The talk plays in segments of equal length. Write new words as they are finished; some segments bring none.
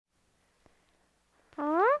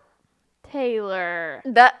Taylor.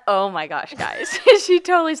 Oh my gosh, guys. She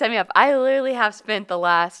totally set me up. I literally have spent the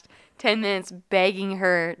last 10 minutes begging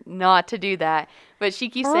her not to do that. But she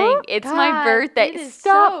keeps saying, it's my birthday. It is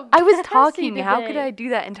Stop. so I was gassy talking. today. How could I do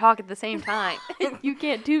that and talk at the same time? You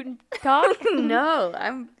can't toot and talk?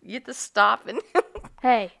 No. You have to stop. And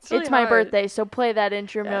Hey, really it's my hard. birthday, so play that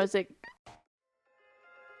intro music.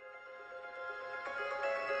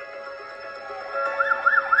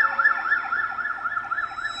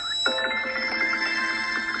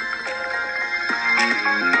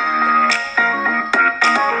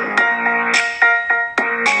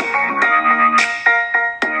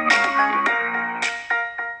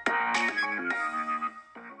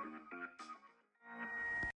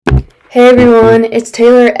 Hey everyone, it's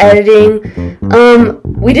Taylor editing.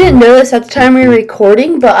 We didn't know this at the time we were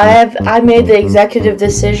recording, but I made the executive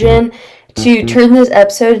decision to turn this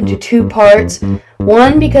episode into 2 parts.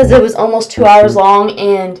 One, because it was almost 2 hours long,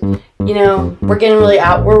 and we're really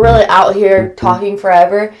out here talking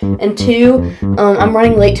forever. And 2, I'm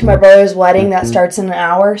running late to my brother's wedding that starts in an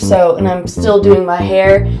hour, and I'm still doing my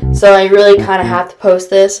hair, so I really kind of have to post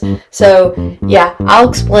this. So yeah, I'll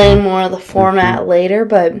explain more of the format later,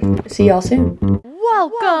 but see y'all soon.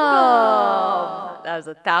 Welcome. That was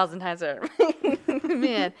 1,000 times better.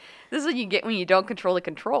 Man, this is what you get when you don't control the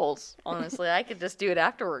controls. Honestly, I could just do it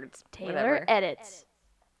afterwards. Taylor Whatever. edits,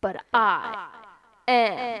 but I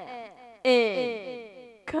am in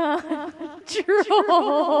control.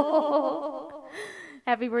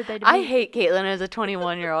 Happy birthday to me. I hate Kaitlyn as a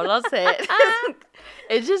 21-year-old. I'll say it.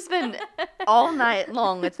 It's just been all night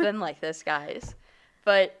long. It's been like this, guys.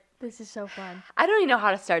 But This is so fun. I don't even know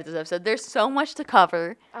how to start this episode. There's so much to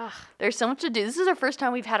cover. Ugh. There's so much to do. This is our first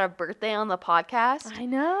time we've had a birthday on the podcast. I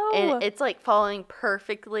know. And it's like falling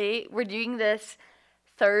perfectly. We're doing this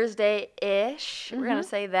Thursday-ish. We're going to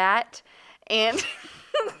say that. And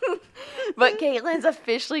but Kaitlyn's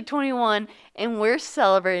officially 21 and we're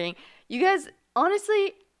celebrating. You guys,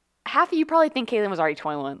 honestly, half of you probably think Kaitlyn was already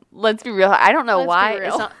 21. Let's be real. I don't know Let's why. be real.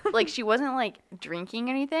 It's not like she wasn't like drinking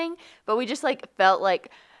or anything, but we just like felt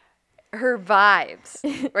like her vibes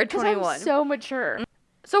were 21. I'm so mature.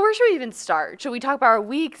 So where should we even start? Should we talk about our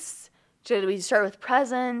weeks? Should we start with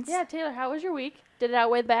presents? Yeah, Taylor, how was your week? Did it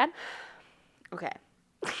outweigh the bad? Okay.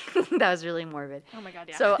 That was really morbid. Oh my god,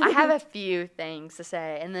 yeah. So I have a few things to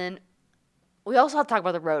say, and then we also have to talk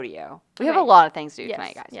about the rodeo. We have Okay. a lot of things to do Yes,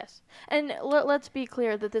 tonight, guys. yes. And let's be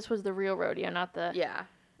clear that this was the real rodeo, not the... Yeah.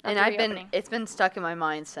 Not And the I've been, reopening. it's been stuck in my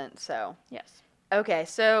mind since, so. Yes. Okay,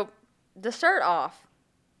 so to start off,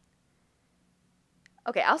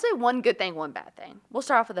 okay, I'll say one good thing, one bad thing. We'll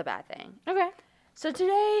start off with a bad thing. Okay. So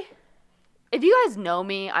today, if you guys know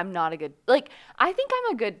me, I'm not a good, I think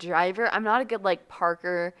I'm a good driver. I'm not a good,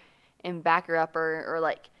 parker and backer upper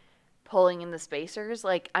or, pulling in the spacers.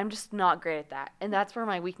 I'm just not great at that. And that's where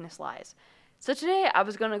my weakness lies. So today, I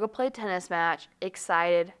was going to go play a tennis match,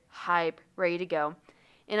 excited, hype, ready to go.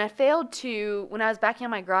 And I failed to, when I was backing out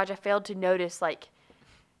my garage, I failed to notice, The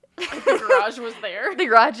garage was there. the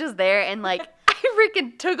garage was there, and, I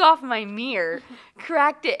freaking took off my mirror,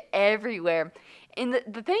 cracked it everywhere. And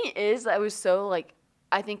the thing is, I was so,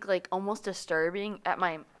 I think, almost disturbing at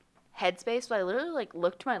my headspace, but I literally,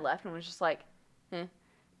 looked to my left and was just like, eh.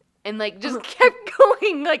 And, just kept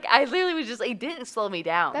going. I literally was just, it didn't slow me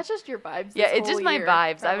down. That's just your vibes. Yeah, this it's just whole my year,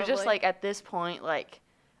 vibes. I was just, probably. at this point,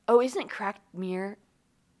 oh, isn't cracked mirror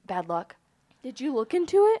bad luck? Did you look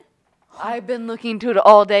into it? I've been looking into it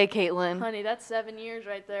all day, Kaitlyn. Honey, that's 7 years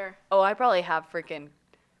right there. Oh, I probably have freaking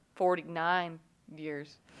 49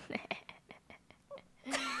 years.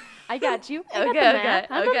 I got you. I got Okay, the math.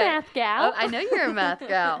 I'm a math gal. Oh, I know you're a math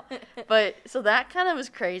gal. But, so that kind of was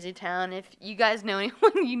crazy town. If you guys know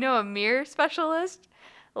anyone, you know a mirror specialist,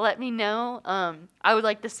 let me know. I would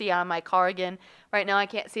like to see on my car again. Right now, I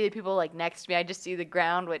can't see the people, next to me. I just see the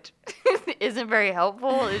ground, which isn't very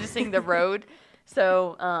helpful. It's just seeing the road.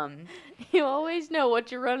 So, You always know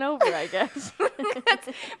what you run over, I guess. but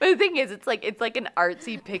the thing is, it's like an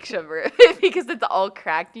artsy picture because it's all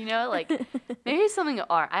cracked, maybe it's something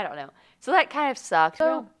I don't know. So that kind of sucks.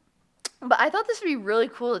 So, but I thought this would be really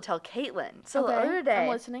cool to tell Kaitlyn. So the other day, I'm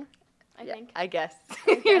listening. I think. I guess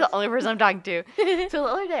you're the only person I'm talking to. So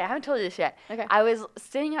the other day, I haven't told you this yet. Okay. I was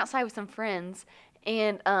sitting outside with some friends,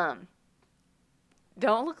 and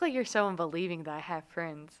don't look like you're so unbelieving that I have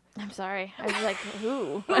friends. I'm sorry. I was like,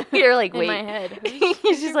 who? You're like, In wait. my head.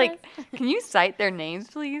 He's just like, can you cite their names,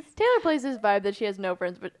 please? Taylor plays this vibe that she has no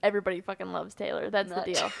friends, but everybody fucking loves Taylor. That's Not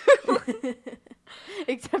the deal.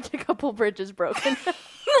 Except a couple bridges broken.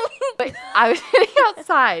 But I was sitting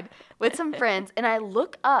outside with some friends, and I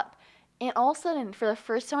look up, and all of a sudden, for the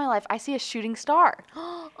first time in my life, I see a shooting star.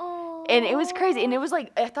 Oh. And it was crazy. And it was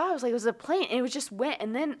like, I thought it was a plane. And it just went.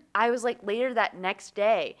 And then I was like, later that next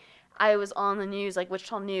day, I was on the news, like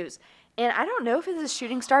Wichita News. And I don't know if it's a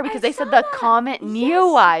shooting star because they said the comet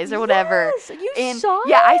Neowise or whatever. Yes, you and saw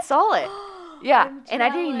yeah, it? I saw it. Yeah, I'm and I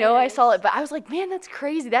didn't even know I saw jealous. it, but I was like, man, that's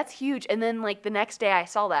crazy. That's huge. And then like the next day I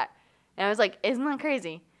saw that. And I was like, isn't that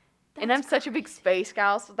crazy? And I'm such a big space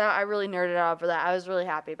gal, so that I really nerded out for that. I was really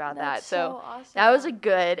happy about That's that. So awesome. that was a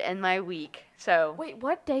good in my week. So Wait,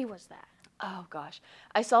 what day was that? oh gosh.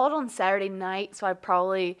 I saw it on Saturday night, so I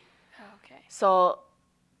probably Okay. saw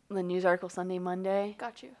the news article Sunday, Monday.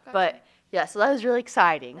 Got you. But yeah, so that was really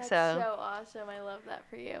exciting. That's so so awesome. I love that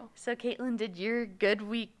for you. So, Kaitlyn, did your good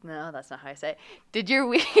week... No, that's not how I say it. Did your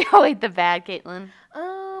week outweigh the bad, Kaitlyn?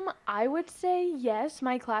 I would say yes.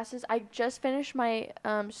 My classes. I just finished my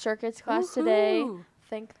circuits class today. Woohoo.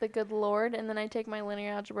 Thank the good Lord. And then I take my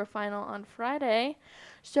linear algebra final on Friday.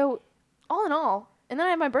 So, all in all, and then I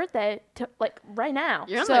have my birthday right now.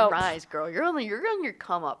 You're on so, the rise, girl. You're on your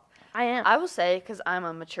come up. I am. I will say, because I'm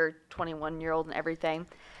a mature 21-year-old and everything,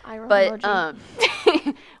 I roll but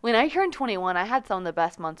emoji. when I turned 21, I had some of the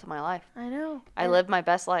best months of my life. I know. I And lived my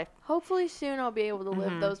best life. hopefully soon I'll be able to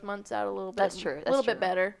live Mhm. those months out a little bit. That's true. That's a little true. bit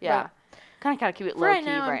better. Yeah. Kind of keep it For low right key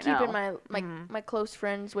now, right I'm keeping now. my Mhm. my close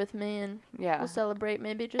friends with me, and Yeah. we'll celebrate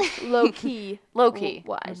maybe just low key. Low key.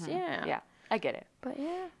 Wise, Mhm. yeah. Yeah. I get it. But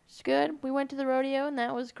yeah, it's good. We went to the rodeo, and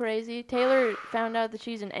that was crazy. Taylor found out that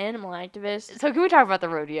she's an animal activist. So can we talk about the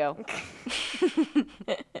rodeo?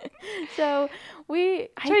 So Should we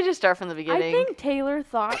just start from the beginning? I think Taylor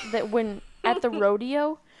thought that when at the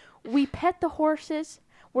rodeo, we pet the horses.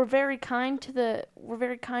 We're very kind to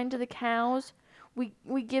the cows.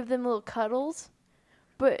 We give them little cuddles.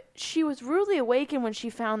 But she was rudely awakened when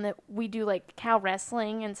she found that we do like cow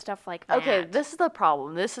wrestling and stuff like that. Okay, this is the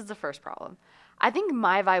problem. This is the first problem. I think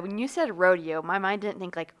my vibe, when you said rodeo, my mind didn't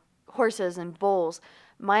think like horses and bulls.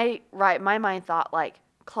 My mind thought like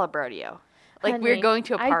club rodeo. Like we're Honey, going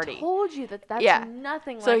to a party. I told you that's Yeah.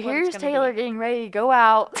 nothing like So what here's it's gonna Taylor be. getting ready to go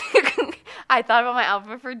out. I thought about my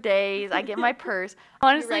outfit for days. I get my purse.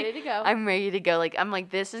 Honestly, ready to go. I'm ready to go. Like I'm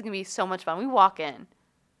like, this is gonna be so much fun. We walk in,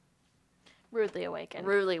 Rudely awakened.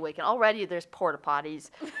 rudely awakened. Already there's porta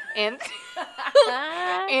potties, and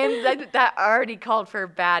and that already called for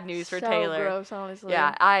bad news for so Taylor. gross, honestly.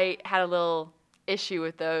 Yeah, I had a little issue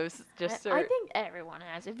with those. Just I think everyone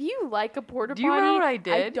has. If you like a porta potty, Do you remember what I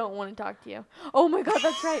did? don't want to talk to you. Oh my god,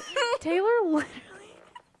 that's right. Taylor literally,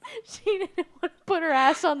 she didn't want to put her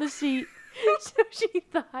ass on the seat. So she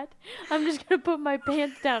thought, I'm just going to put my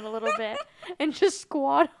pants down a little bit and just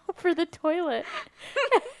squat over the toilet.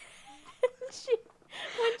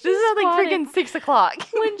 When this is at like squatted- freaking 6 o'clock.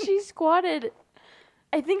 when she squatted,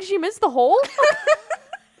 I think she missed the hole.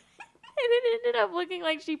 And it ended up looking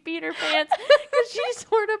like she peed her pants because she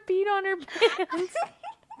sort of peed on her pants.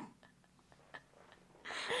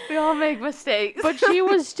 We all make mistakes. But she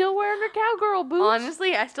was still wearing her cowgirl boots.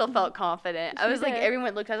 Honestly, I still felt confident. I She was like, did.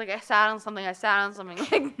 everyone looked, I was like, I sat on something,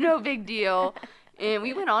 like, no big deal. And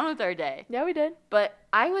we went on with our day. Yeah, we did. But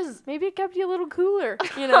I was, Maybe it kept you a little cooler,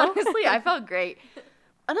 you know? honestly, I felt great.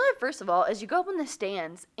 Another, first of all, is you go up in the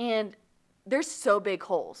stands, and there's so big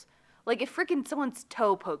holes. Like, if freaking someone's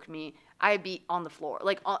toe poked me, I'd be on the floor.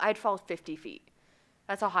 Like, I'd fall 50 feet.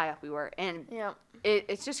 That's how high up we were. And Yeah.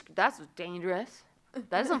 it's just, that's dangerous. That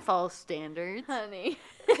doesn't follow standards. Honey.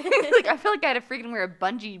 Like, I feel like I had to freaking wear a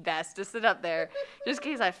bungee vest to sit up there just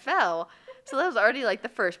in case I fell. So that was already, like, the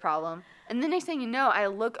first problem. And the next thing you know, I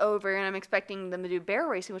look over and I'm expecting them to do barrel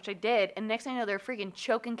racing, which I did. And next thing you know, they're freaking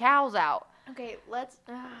choking cows out. Okay, let's...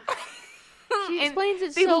 She And explains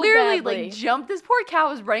it they so literally, badly. like, jumped. This poor cow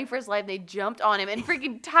was running for his life. They jumped on him and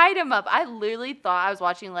freaking tied him up. I literally thought I was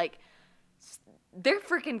watching, like, they're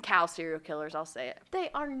freaking cow serial killers, I'll say it. They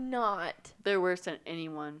are not. They're worse than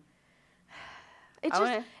anyone. It's I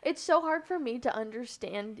just, wanna- it's so hard for me to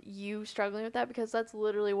understand you struggling with that because that's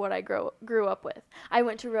literally what I grew up with. I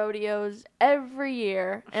went to rodeos every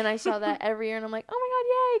year and I saw that every year and I'm like, oh my god,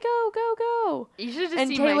 yay, go, go, go. You should just And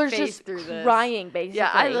see Taylor's my face just through this. crying basically.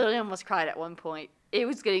 Yeah, I literally almost cried at one point. It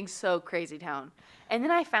was getting so crazy town. And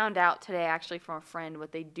then I found out today, actually, from a friend,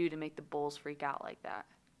 what they do to make the bulls freak out like that.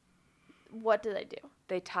 What do they do?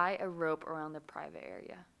 They tie a rope around the private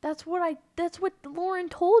area. That's what Lauren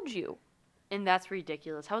told you. And that's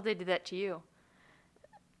ridiculous. How would they do that to you?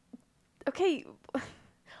 Okay,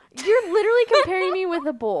 you're literally comparing me with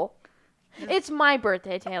a bull. It's my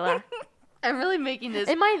birthday, Taylor. I'm really making this...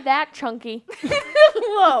 Am I that chunky?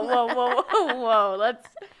 Whoa.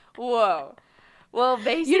 Whoa. Well,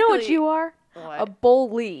 basically... You know what you are? What? A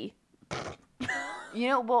bully. You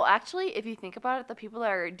know, well, actually, if you think about it, the people that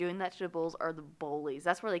are doing that to the bulls are the bullies.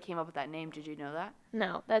 That's where they came up with that name. Did you know that?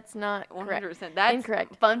 No, that's not correct. 100%. That's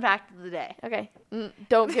incorrect. Fun fact of the day. Okay,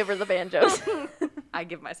 don't give her the banjos. I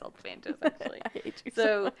give myself the banjos, actually. I hate you So,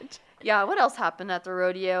 so much. yeah, what else happened at the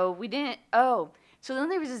rodeo? We didn't, so then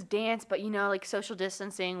there was this dance, but, you know, like social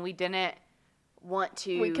distancing, we didn't want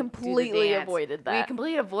to We do the completely dance. avoided that. We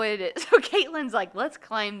completely avoided it. So Kaitlyn's like, let's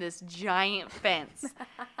climb this giant fence.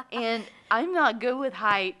 And I'm not good with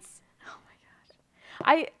heights.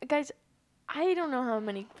 Oh guys, I don't know how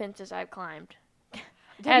many fences I've climbed.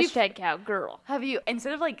 Hashtag cowgirl. Have you,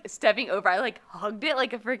 instead of like stepping over, I like hugged it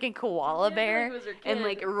like a freaking koala Yeah, bear like it was your and kid.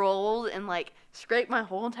 like rolled and like scraped my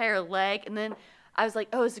whole entire leg. And then I was like,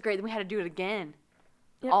 oh, this is great. Then we had to do it again.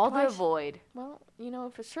 Yeah, All to plus- avoid. Well, you know,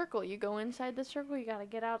 if a circle, you go inside the circle, you gotta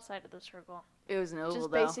get outside of the circle. It was noble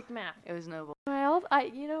Just though. basic math. It was noble. Well,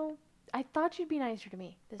 I thought you'd be nicer to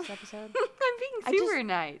me this episode. I'm being super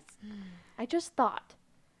nice. I just thought,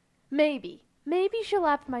 maybe she'll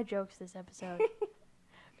laugh at my jokes this episode.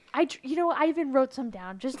 I even wrote some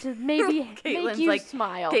down just to maybe make Kaitlyn's you like,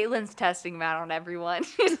 smile. Kaitlyn's testing that on everyone.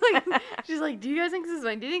 She's like, do you guys think this is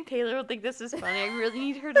funny? Do you think Taylor will think this is funny? I really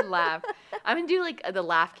need her to laugh. I'm gonna do like the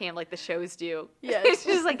laugh cam like the shows do. Yes. It's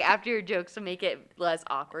just like after your jokes to make it less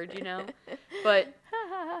awkward, you know? But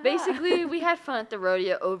basically, we had fun at the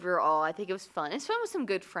rodeo overall. I think it was fun. It's fun with some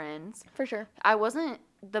good friends. For sure. I wasn't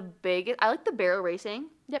the biggest. I like the barrel racing.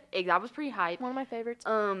 Yep. That was pretty hype. One of my favorites.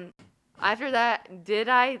 After that, did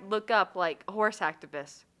I look up like horse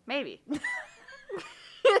activists? Maybe.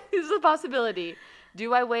 This is a possibility.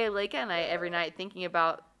 Do I weigh a lake at night every night thinking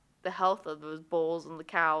about the health of those bulls and the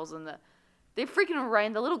cows and they freaking were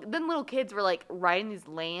riding little kids were like riding these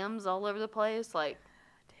lambs all over the place like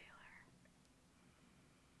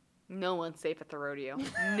no one's safe at the rodeo.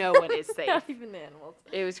 No one is safe. Not even the animals.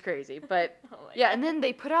 It was crazy, but Oh my yeah, God. and then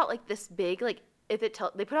they put out like this big like they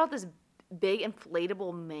put out this big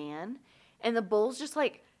inflatable man, and the bulls just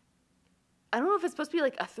like I don't know if it's supposed to be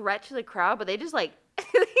like a threat to the crowd, but they just like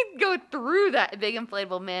they go through that big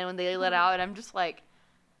inflatable man when they let out, and I'm just like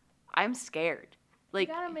I'm scared. Like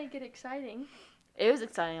You gotta make it exciting. it was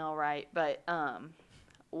exciting, all right, but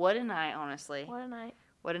what a night, honestly. What a night.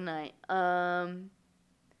 What a night.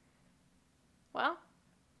 Well.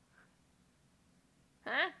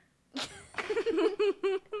 Huh?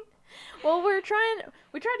 Well, we try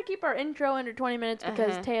to keep our intro under 20 minutes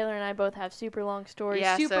because Taylor and I both have super long stories.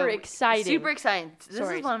 Yeah, super exciting. Super exciting. This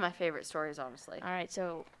stories. is one of my favorite stories, honestly. All right,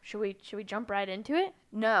 so should we jump right into it?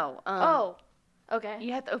 No. Okay.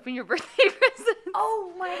 You have to open your birthday present.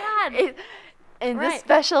 Oh my God. And Right. this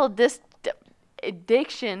special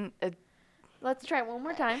addiction. Let's try it one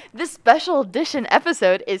more time. This special edition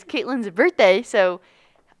episode is Kaitlyn's birthday, so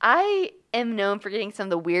I am known for getting some of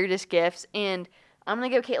the weirdest gifts, and I'm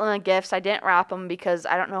going to give Kaitlyn gifts. I didn't wrap them because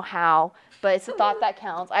I don't know how, but it's a thought that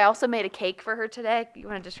counts. I also made a cake for her today. You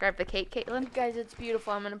want to describe the cake, Kaitlyn? Guys, it's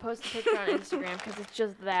beautiful. I'm going to post a picture on Instagram because it's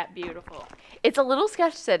just that beautiful. It's a little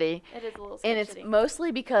sketch city, It is a little and it's sketchy.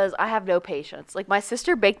 mostly because I have no patience. Like, my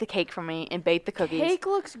sister baked the cake for me and baked the cookies. Cake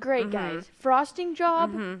looks great, guys. Frosting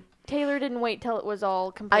job. Taylor didn't wait till it was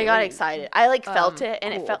all completely. I got excited. I like felt it,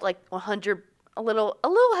 and cool. it felt like 100. A little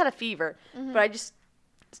had a fever, but I just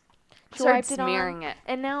She started wiped it on, smearing it.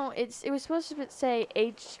 and now it was supposed to say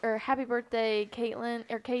or Happy Birthday Kaitlyn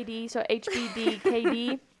or KD, so HBD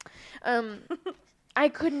KD. I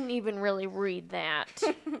couldn't even really read that.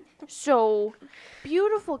 So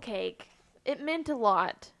beautiful cake. It meant a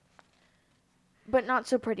lot, but not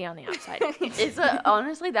so pretty on the outside.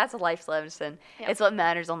 Honestly, that's a life lesson. Yeah. It's what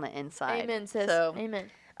matters on the inside. Amen, sis. So, Amen.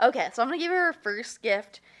 okay, so I'm gonna give her her first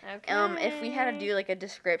gift. Okay. If we had to do like a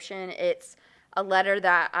description, it's a letter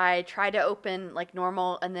that I tried to open like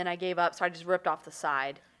normal, and then I gave up, so I just ripped off the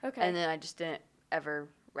side. Okay. And then I just didn't ever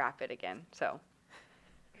wrap it again. So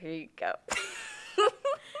here you go.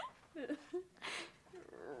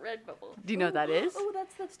 Red bubble. Do you know what that is? Oh,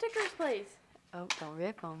 that's the stickers place. Oh, don't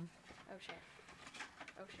rip them. Oh shit.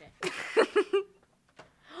 Oh shit.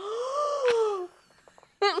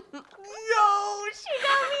 No, she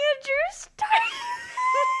got me a Drew Stark.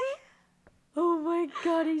 Oh my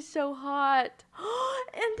God, he's so hot.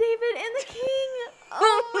 And David and the King.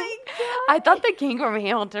 Oh my God. I thought the king from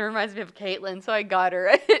Hamilton reminds me of Kaitlyn, so I got her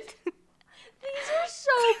it. These are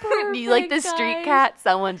so perfect. Do you like the street guys. cat?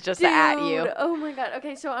 Someone's just at you. Dude, oh my God.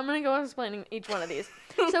 Okay, so I'm gonna go explaining each one of these.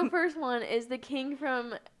 So first one is the King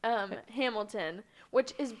from Hamilton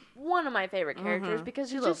which is one of my favorite characters because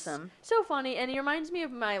She he's loves just him. so funny, and he reminds me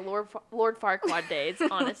of my Lord Farquaad days,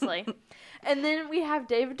 honestly. And then we have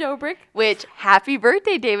David Dobrik. Which, happy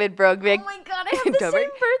birthday, David Brogvig. Oh my god, I have the Dobrik. same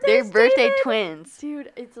birthday They're as birthday David. twins.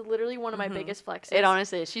 Dude, it's literally one of my biggest flexes. It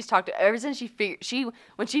honestly is. She's talked to ever since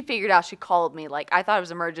when she figured out, she called me. Like, I thought it was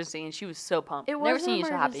an emergency, and she was so pumped. It was Never an seen you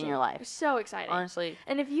so happy emergency. in your life. So exciting. Honestly.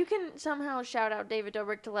 And if you can somehow shout out David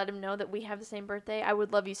Dobrik to let him know that we have the same birthday, I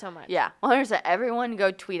would love you so much. Yeah. 100%. Everyone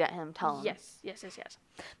go tweet at him. Tell him. Yes.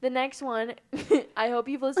 The next one, I hope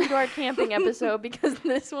you've listened to our camping episode because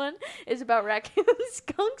this one is about raccoons,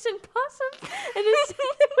 skunks, and possums. And it's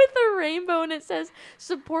with a rainbow and it says,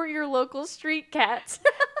 support your local street cats.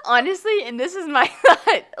 Honestly, and this is my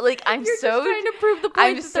thought. Like, I'm You're so just trying to prove the point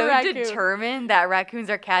I'm that the so raccoon. determined that raccoons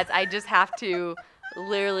are cats. I just have to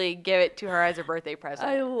literally give it to her as a birthday present.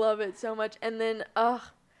 I love it so much. And then,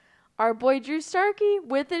 our boy Drew Starkey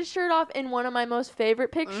with his shirt off in one of my most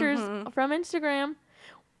favorite pictures from Instagram,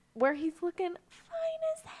 where he's looking fine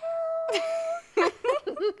as hell.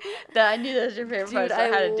 I knew that was your favorite Dude, post. I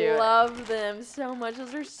had to do I it. love them so much.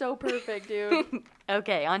 Those are so perfect, dude.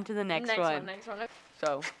 Okay, on to the next one. Next one.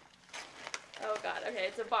 So. Oh god. Okay,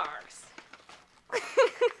 it's a box.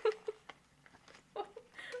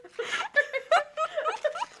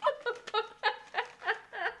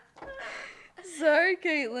 Sorry,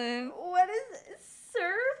 Kaitlyn. What is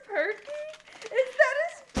Sir Perky? Is that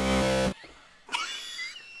his?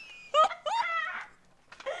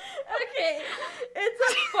 Okay, it's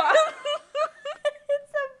a bottle.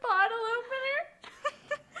 It's a bottle opener.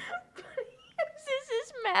 But he uses his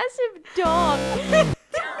massive dong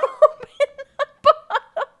to open the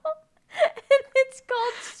bottle, and it's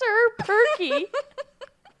called Sir Perky.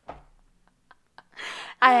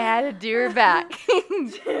 I had to do her back.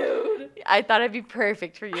 Dude. I thought it'd be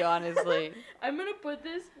perfect for you, honestly. I'm gonna put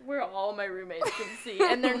this where all my roommates can see,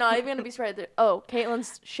 and they're not even gonna be surprised. Oh,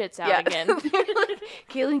 Kaitlyn's shit's out again.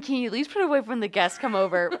 Kaitlyn, can you at least put it away from the guests come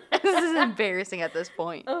over? This is embarrassing at this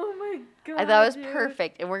point. Oh my god. I thought it was dude.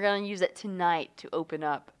 perfect, and we're gonna use it tonight to open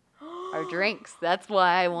up our drinks. That's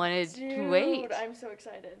why I wanted to wait. Dude, I'm so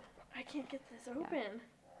excited. I can't get this open.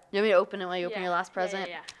 You want me to open it while you open Yeah, your last present?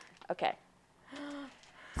 Yeah. Okay.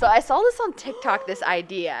 So I saw this on TikTok, this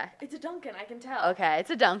idea. It's a Dunkin', I can tell. Okay, it's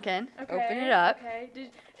a Dunkin'. Okay, Open it up. Okay.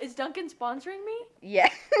 Is Dunkin' sponsoring me? Yeah,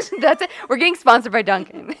 that's it. We're getting sponsored by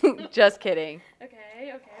Dunkin'. Just kidding.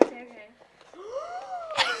 Okay.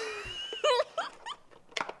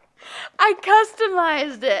 I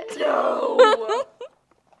customized it. No.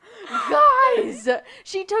 Guys,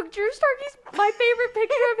 she took Drew Starkey's, my favorite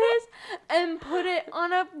picture of his, and put it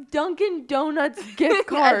on a Dunkin' Donuts gift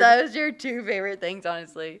card. Those are your two favorite things,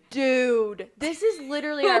 honestly. Dude, this is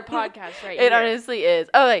literally our podcast right here. It honestly is.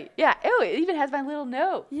 Oh, wait. Yeah. Oh, it even has my little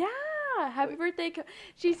note. Yeah. Happy birthday.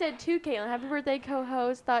 She said to Kaitlyn, happy birthday,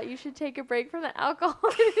 co-host. Thought you should take a break from the alcohol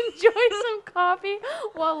and enjoy some coffee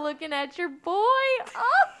while looking at your boy.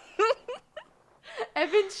 Oh.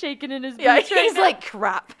 Evan's shaking in his boots right he's now. like,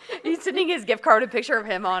 crap. He's sending his gift card with a picture of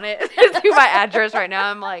him on it to my address right now.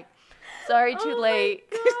 I'm like, sorry, too late.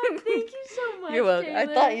 Oh my God, thank you so much, You're welcome. I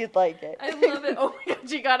Taylor. thought you'd like it. I love it. Oh my god,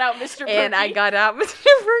 she got out Mr. Perky. And I got out Mr.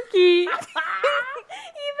 Perky. Even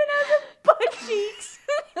has a butt cheeks.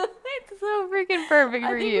 It's so freaking perfect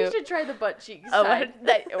for I think you. we should try the butt cheeks Oh, side.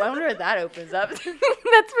 I wonder if that opens up. That's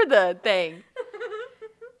for the thing.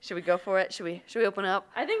 Should we go for it? Should we open up?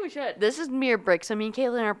 I think we should. This is mere bricks. So me and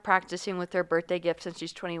Kaitlyn are practicing with her birthday gift since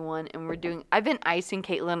she's 21, and I've been icing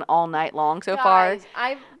Kaitlyn all night long so far. Guys,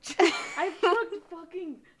 I've took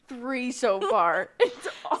fucking 3 so far. It's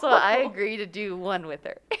So I agree to do one with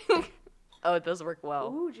her. Oh, those work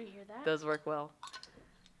well. Ooh, did you hear that? Those work well.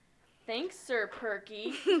 Thanks, Sir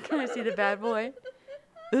Perky. Can I see the bad boy?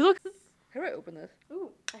 Look. How do I open this? Ooh,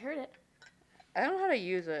 I heard it. I don't know how to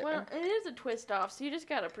use it. Well, it is a twist off, so you just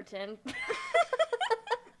gotta pretend.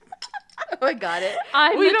 Oh, I got it.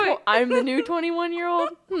 I'm the new 21-year-old.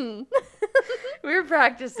 We were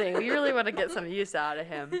practicing. We really want to get some use out of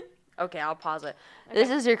him. Okay, I'll pause it. This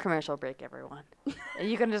is your commercial break, everyone. And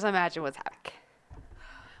you can just imagine what's happening.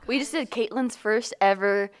 We just did Kaitlyn's first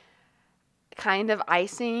ever kind of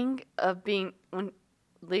icing of being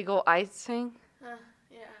legal icing.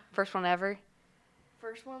 Yeah. First one ever.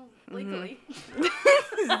 First one legally.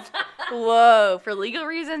 Whoa! For legal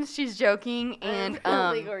reasons, she's joking, and For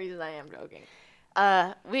legal reasons, I am joking.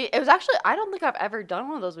 it was actually, I don't think I've ever done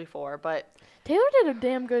one of those before, but Taylor did a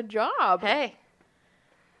damn good job. hey,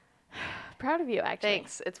 proud of you, actually.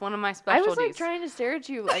 Thanks. It's one of my I specialties. was like trying to stare at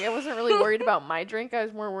you. Like I wasn't really worried about my drink. I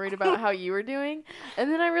was more worried about how you were doing.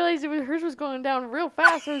 And then I realized hers was going down real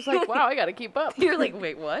fast. I was like, wow, I gotta keep up. You're like,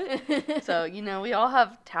 wait, what? So, we all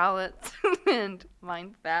have talents and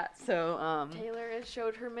mine's that. So, Taylor has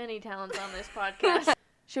showed her many talents on this podcast.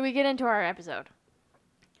 Should we get into our episode?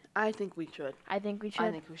 I think we should. I think we should.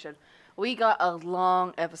 I think we should. We got a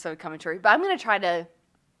long episode coming to you, but I'm going to try to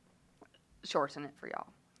shorten it for y'all.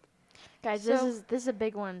 Guys, So- this is a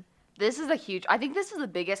big one. This is I think this is the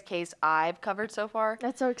biggest case I've covered so far.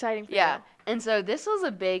 That's so exciting for Yeah. you. And so this was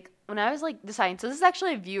when I was like deciding, so this is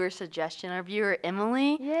actually a viewer suggestion. Our viewer,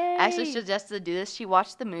 Emily, Yay. actually suggested to do this. She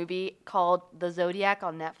watched the movie called The Zodiac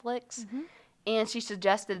on Netflix, Mhm. and she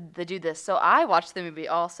suggested to do this. So I watched the movie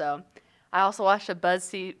also. I also watched a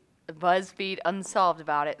BuzzFeed Unsolved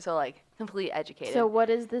about it, so like completely educated. So what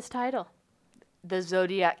is this title? The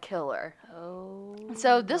Zodiac Killer. Oh.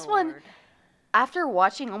 So this one, after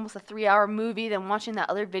watching almost a 3-hour movie, then watching that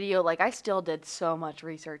other video, like I still did so much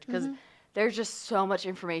research because there's just so much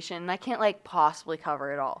information and I can't like possibly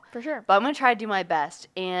cover it all. For sure. But I'm going to try to do my best.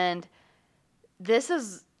 And this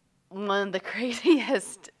is one of the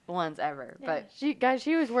craziest ones ever. Yeah, But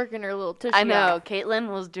she was working her little tushy I know off. Kaitlyn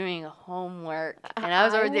was doing homework and I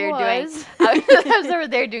was over I there was. I was over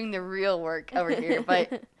there doing the real work over here.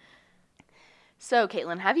 But so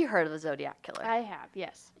Kaitlyn, have you heard of the Zodiac Killer? I have,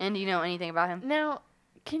 yes. And do you know anything about him? Now,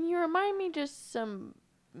 can you remind me just some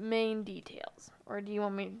main details, or do you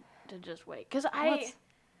want me to just wait? Because I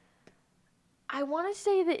want to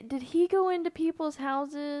say that did he go into people's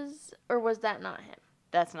houses, or was that not him?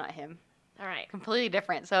 That's not him. All right. Completely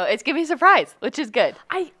different. So it's gonna be a surprise, which is good.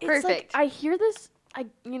 It's Perfect. like I hear this. I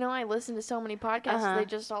listen to so many podcasts. Uh-huh. They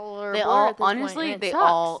just all are. They a blur all at this point, honestly and it they sucks.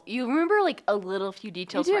 all you remember like a little few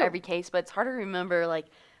details You for do. every case, but it's hard to remember like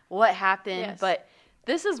what happened. Yes. But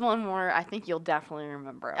this is one more I think you'll definitely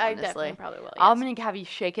remember. I Honestly, definitely probably will. I'm Yes. gonna have you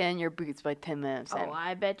shaking in your boots by 10 minutes. in. Oh,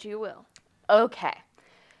 I bet you will. Okay.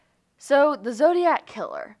 So the Zodiac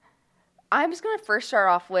Killer. I'm just gonna first start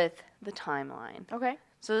off with the timeline. Okay.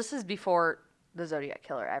 So this is before the Zodiac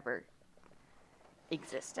Killer ever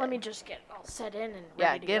existed. Let me just get all set in and Yeah,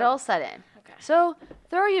 ready to get go. all set in. Okay. So,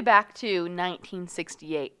 throw you back to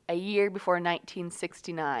 1968, a year before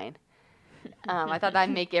 1969. I thought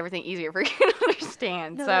that'd make everything easier for you to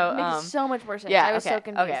understand. No, so, that makes so much more sense. yeah, I was okay, so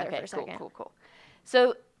confused okay, there okay, for a second. cool.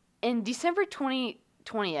 So, in December 20th,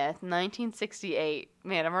 1968,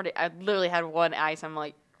 man, I literally had one eye, so I'm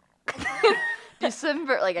like,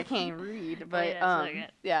 December, like I can't even read, but Wait a second.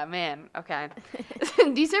 yeah, man, okay.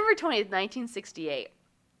 December 20th, 1968,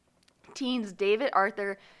 teens David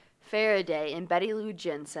Arthur Faraday and Betty Lou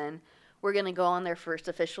Jensen were going to go on their first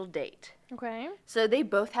official date. Okay. So they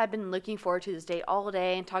both had been looking forward to this date all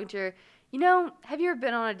day and talking to her, have you ever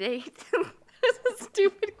been on a date? That's a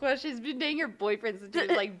stupid question. She's been dating her boyfriend since she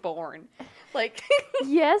was like born. Like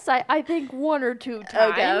Yes, I think one or two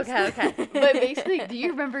times. Okay. But basically, do you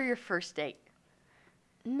remember your first date?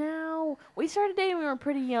 No, we started dating when we were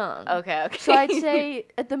pretty young. Okay. So I'd say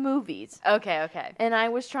at the movies, Okay. and I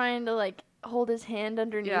was trying to like hold his hand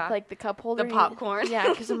underneath Yeah. like the cup holder. The and he- popcorn. Yeah,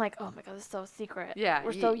 because I'm like, oh my god, this is so secret. Yeah,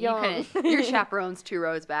 we're so young. Your chaperone's 2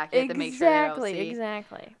 rows back. You have to make sure they don't see.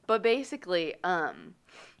 Exactly. But basically,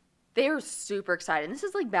 they were super excited. And this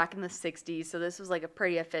is like back in the 60s, so this was like a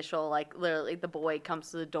pretty official, like literally the boy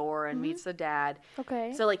comes to the door and meets the dad.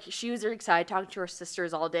 Okay. So like she was excited, talking to her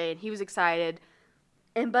sisters all day, and he was excited.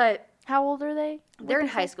 But How old are they? they're in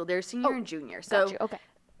high school. They're senior and junior. So Got you. Okay.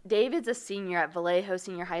 David's a senior at Vallejo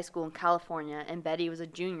Senior High School in California, and Betty was a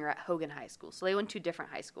junior at Hogan High School. So they went to different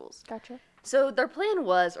high schools. Gotcha. So their plan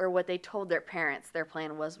was, or what they told their parents, they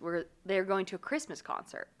were going to a Christmas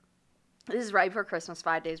concert. This is right before Christmas,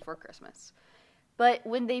 5 days before Christmas. But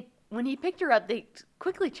when he picked her up, they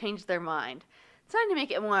quickly changed their mind, decided to make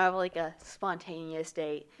it more of like a spontaneous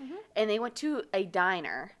date, and they went to a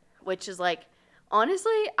diner, which is like,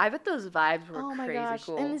 honestly, I bet those vibes were Oh my crazy gosh.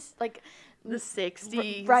 cool. And this like The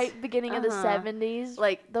 60s. right beginning of the Uh-huh. 70s.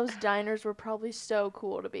 Like, those diners were probably so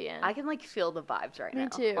cool to be in. I can like feel the vibes right Me now.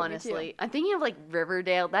 too, me Honestly, too. I'm thinking of like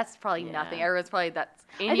Riverdale. That's probably Yeah. nothing. Everyone's probably that's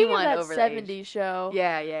I think of anyone that over 70s the age. show.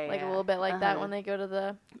 Yeah. Like a little bit like that Uh-huh. when they go to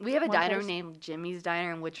the. We have a one diner place. named Jimmy's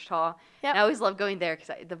Diner in Wichita. Yep. And I always love going there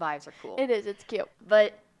because the vibes are cool. It is. It's cute.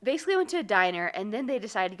 But basically, went to a diner, and then they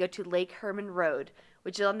decided to go to Lake Herman Road,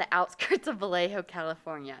 which is on the outskirts of Vallejo,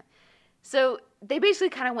 California. So they basically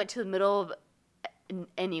kind of went to the middle of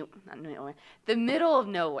the middle of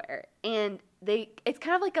nowhere, and it's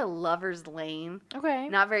kind of like a lover's lane. Okay.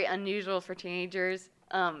 Not very unusual for teenagers.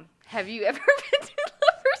 Have you ever been to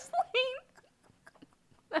lover's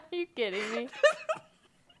lane? Are you kidding me?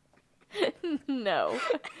 No.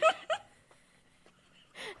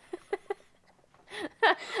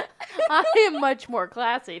 I am much more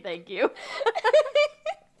classy, thank you.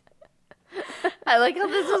 I like how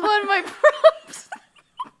this is one of my prompts.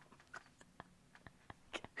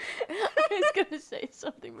 I was going to say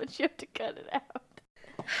something, but you have to cut it out.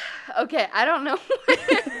 Okay, I don't know why I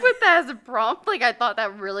put that as a prompt. Like, I thought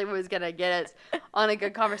that really was going to get us on a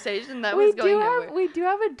good conversation that was going nowhere. We do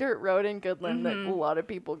have a dirt road in Goodland that a lot of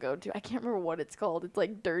people go to. I can't remember what it's called. It's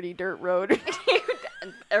like Dirty Dirt Road.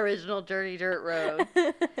 Original Dirty Dirt Road.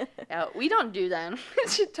 Yeah, we don't do that in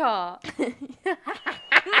Wichita.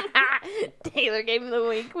 Taylor gave me the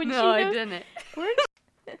wink when No, I didn't.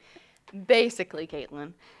 Basically,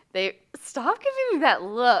 Kaitlyn, they stop giving me that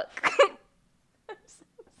look.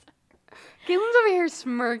 Caitlin's over here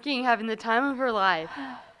smirking, having the time of her life.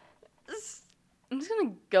 I'm just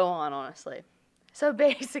gonna go on, honestly. So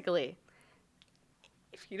basically,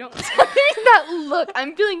 if you don't stop giving that look,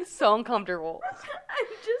 I'm feeling so uncomfortable. I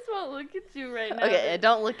just won't look at you right now. Okay,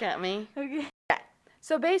 don't look at me. Okay.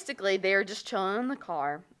 So basically, they were just chilling in the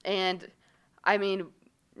car, and I mean,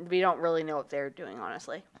 we don't really know what they're doing,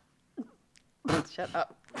 honestly. Shut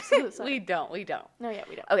up. We don't. No, yeah,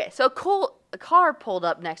 we don't. Okay, so a car pulled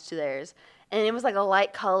up next to theirs, and it was like a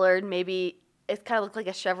light colored, maybe it kind of looked like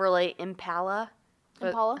a Chevrolet Impala.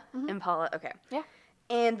 Impala? Mm-hmm. Impala, okay. Yeah.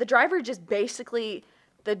 And the driver of the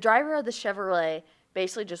Chevrolet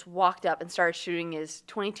basically just walked up and started shooting his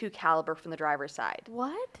 .22 caliber from the driver's side.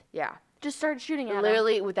 What? Yeah. Just started shooting at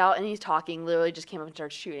Literally, without any talking, literally just came up and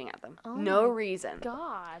started shooting at them. Oh no my reason.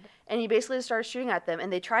 God. And he basically just started shooting at them,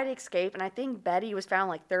 and they tried to escape, and I think Betty was found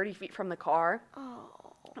like 30 feet from the car. Oh.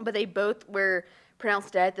 But they both were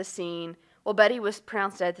pronounced dead at the scene. Well, Betty was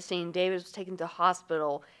pronounced dead at the scene. David was taken to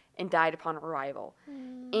hospital and died upon arrival.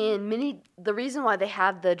 And the reason why they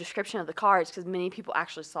have the description of the car is because many people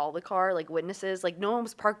actually saw the car, like witnesses. Like, no one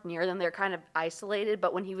was parked near them. They're kind of isolated,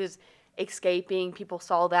 but when he was escaping, people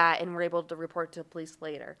saw that and were able to report to police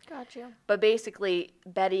later. Gotcha. But basically,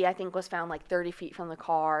 Betty, I think, was found like 30 feet from the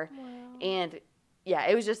car. Wow. And yeah,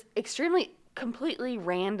 it was just completely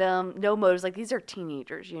random, no motives. Like, these are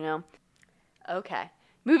teenagers, you know? Okay.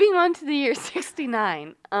 Moving on to the year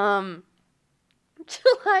 69.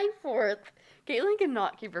 July 4th. Kaitlyn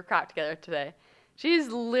cannot keep her crap together today. She's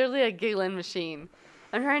literally a giggling machine.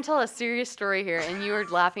 I'm trying to tell a serious story here, and you are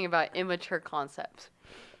laughing about immature concepts.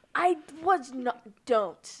 I was not.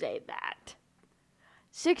 Don't say that.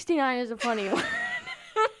 69 is a funny word.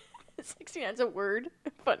 69 is a word.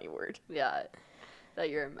 Funny word. Yeah.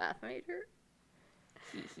 That you're a math major.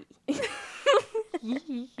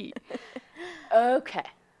 Okay.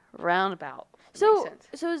 Roundabout. So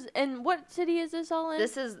and what city is this all in?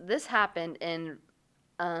 This happened in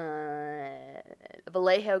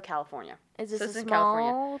Vallejo, California. Is this It's a in small?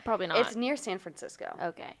 California. Probably not. It's near San Francisco.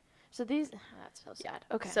 Okay. So that's so sad.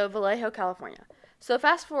 Okay. So Vallejo, California. So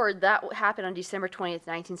fast forward, that happened on December 20th,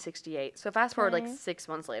 1968. So fast forward like 6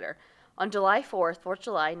 months later. On July 4th, 4th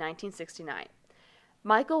July, 1969.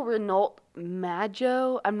 Michael Renault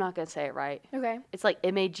Maggio, I'm not going to say it right. Okay. It's like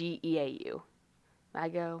Mageau.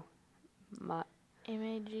 Mago. Mageau.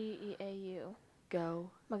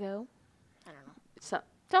 Go. Mago. I don't know.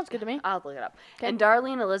 Sounds good to me. I'll look it up. Okay. And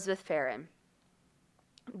Darlene Elizabeth Farron.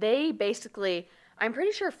 They basically, I'm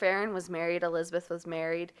pretty sure Farron was married, Elizabeth was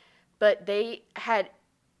married, but he had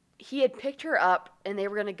picked her up and they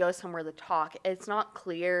were going to go somewhere to talk. It's not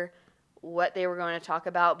clear what they were going to talk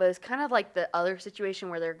about, but it's kind of like the other situation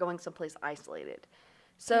where they're going someplace isolated.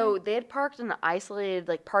 So they had parked in an isolated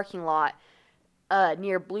like parking lot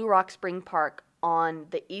near Blue Rock Spring Park on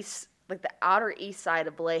the east, like the outer east side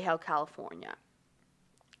of Vallejo, California.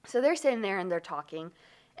 So they're sitting there and they're talking,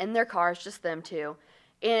 and their car is just them two,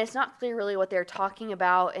 and it's not clear really what they're talking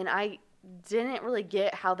about, and I didn't really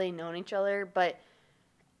get how they known each other, but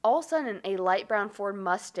all of a sudden a light brown Ford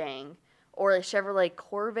Mustang or a Chevrolet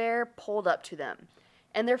Corvair pulled up to them,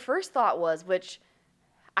 and their first thought was, which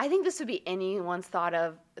I think this would be anyone's thought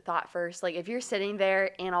first, like if you're sitting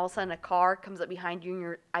there and all of a sudden a car comes up behind you and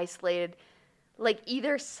you're isolated, like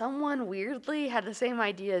either someone weirdly had the same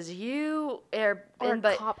idea as you or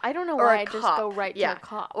a cop. I don't know why I just go right to a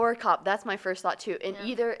cop. Or a cop. That's my first thought too.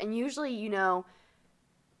 And usually, you know,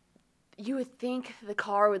 you would think the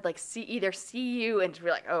car would like see you and be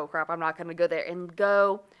like, oh crap, I'm not going to go there and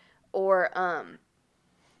go, or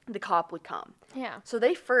the cop would come. Yeah. So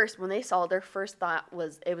when they saw, their first thought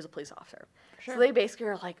was it was a police officer. Sure. So they basically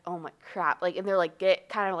are like, oh my crap. Like, and they're like,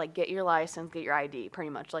 get your license, get your ID,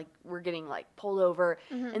 pretty much. Like, we're getting like pulled over.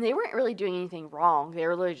 Mm-hmm. And they weren't really doing anything wrong. They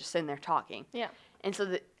were literally just sitting there talking. Yeah. And so,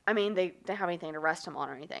 they didn't have anything to arrest him on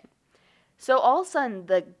or anything. So all of a sudden,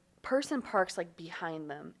 the person parks like behind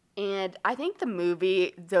them. And I think the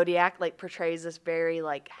movie Zodiac like portrays this very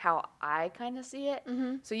like how I kind of see it.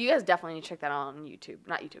 Mm-hmm. So you guys definitely need to check that out on YouTube.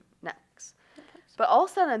 Not YouTube, Netflix. But all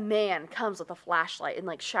of a sudden a man comes with a flashlight and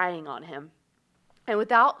like shining on him. And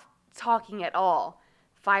without talking at all,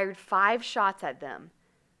 fired 5 shots at them,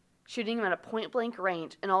 shooting him at a point blank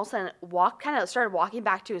range, and all of a sudden started walking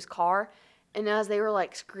back to his car. And as they were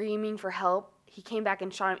like screaming for help, he came back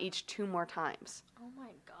and shot him each 2 more times. Oh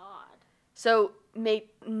my God. So made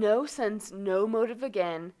no sense, no motive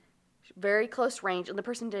again, very close range, and the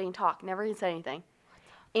person didn't talk, never even said anything.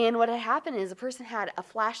 And what had happened is the person had a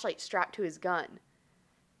flashlight strapped to his gun.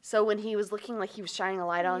 So when he was looking like he was shining a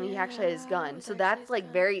light on, he actually had his gun. So that's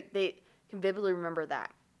like they can vividly remember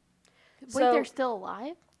that. Wait, So, they're still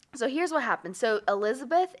alive? So here's what happened. So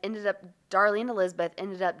Darlene Elizabeth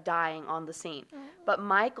ended up dying on the scene, but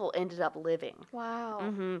Michael ended up living.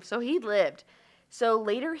 Wow. So he lived. So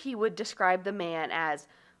later he would describe the man as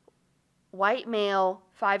white male,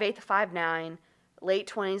 5'8" to 5'9", late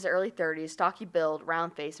 20s to early 30s, stocky build,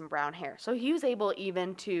 round face, and brown hair. So he was able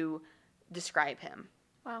even to describe him.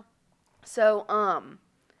 Wow. So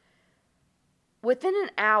within an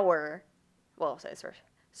hour, well, I'll say this first.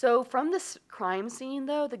 So from this crime scene,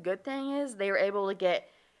 though, the good thing is they were able to get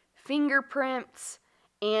fingerprints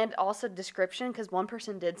and also description, because one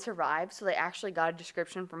person did survive. So they actually got a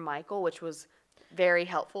description from Michael, which was very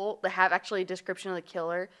helpful. They have actually a description of the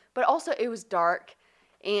killer, but also it was dark.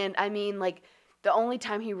 And I mean, like, the only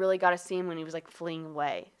time he really got to see him when he was like fleeing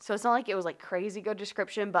away. So it's not like it was like crazy good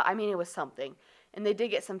description, but I mean, it was something. And they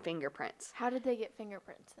did get some fingerprints. How did they get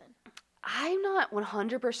fingerprints then? I'm not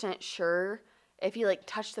 100% sure if he like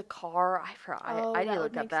touched the car. I forgot. I need to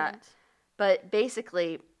look up that. Sense. But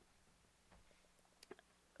basically,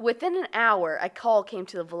 within an hour, a call came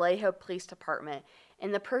to the Vallejo Police Department,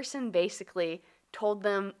 and the person basically told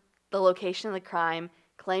them the location of the crime,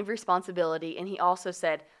 claimed responsibility, and he also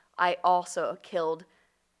said, "I also killed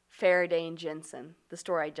Faraday and Jensen," the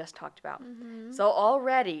story I just talked about. Mm-hmm. So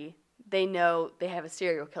already they know they have a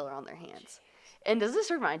serial killer on their hands. Jeez. And does this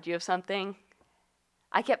remind you of something?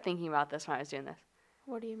 I kept thinking about this when I was doing this.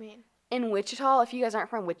 What do you mean? In Wichita, if you guys aren't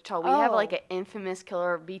from Wichita, we have like an infamous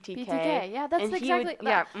killer, BTK. BTK, yeah, that's exactly.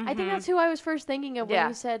 I think that's who I was first thinking of when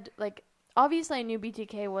you said, like, obviously I knew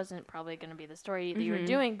BTK wasn't probably going to be the story that you were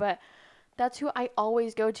doing, but that's who I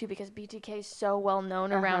always go to because BTK is so well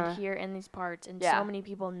known around here in these parts, and so many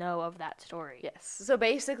people know of that story. Yes. So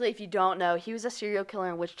basically, if you don't know, he was a serial killer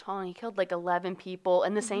in Wichita, and he killed like 11 people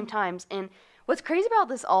in the same times. And what's crazy about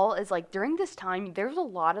this all is like during this time, there was a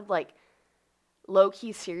lot of like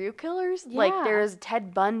low-key serial killers. Yeah. Like there's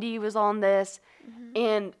Ted Bundy was on this,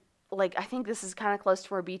 and like I think this is kind of close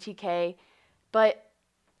to where BTK, but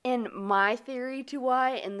in my theory to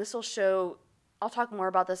why, and this will show, I'll talk more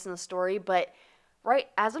about this in the story, but right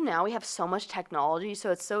as of now we have so much technology, so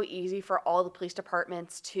it's so easy for all the police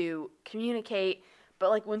departments to communicate. But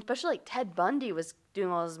like when especially like Ted Bundy was doing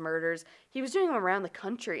all his murders, he was doing them around the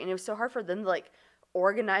country, and it was so hard for them to like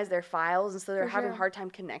organize their files, and so they're having a hard time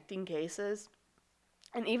connecting cases.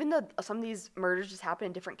 And even though some of these murders just happened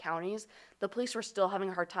in different counties, the police were still having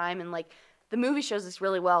a hard time. And, like, the movie shows this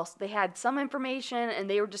really well. So they had some information, and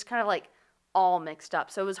they were just kind of, like, all mixed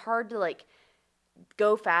up. So it was hard to, like,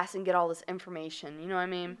 go fast and get all this information. You know what I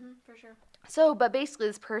mean? Mm-hmm, for sure. So, but basically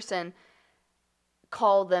this person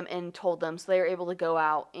called them and told them. So they were able to go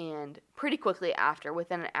out and pretty quickly after,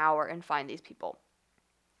 within an hour, and find these people.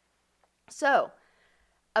 So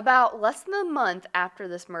about less than a month after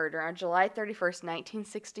this murder, on July 31st,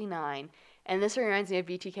 1969, and this reminds me of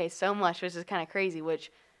BTK so much, which is kind of crazy,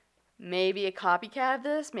 which maybe a copycat of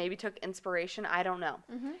this, maybe took inspiration, I don't know.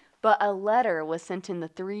 Mm-hmm. But a letter was sent in the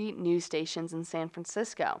 3 news stations in San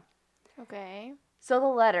Francisco. Okay. So the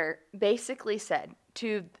letter basically said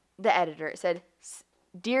to the editor, it said,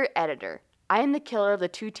 "Dear editor, I am the killer of the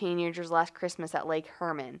 2 teenagers last Christmas at Lake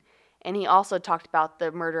Herman." And he also talked about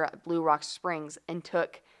the murder at Blue Rock Springs and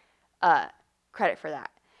took credit for that.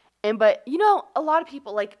 But, you know, a lot of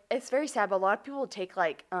people, like, it's very sad, but a lot of people take,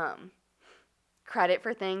 like, credit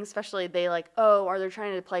for things, especially they, like, oh, are they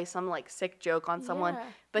trying to play some, like, sick joke on someone? Yeah.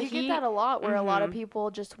 But you get that a lot where a lot of people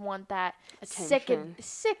just want that attention.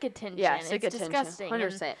 Sick attention. Yeah, it's sick attention. disgusting.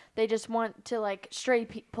 100%. And they just want to, like, stray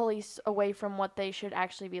police away from what they should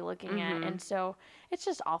actually be looking at. And so it's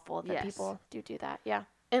just awful that people do that. Yeah.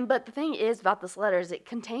 But the thing is about this letter is it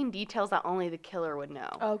contained details that only the killer would know.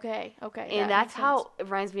 Okay. And that's how it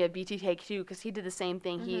reminds me of BTK too, because he did the same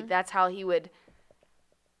thing. That's how he would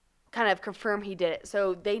kind of confirm he did it.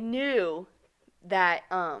 So they knew that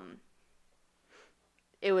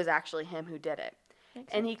it was actually him who did it.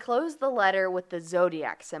 And he closed the letter with the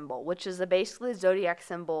zodiac symbol, which is basically the zodiac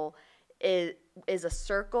symbol is a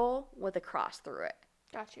circle with a cross through it.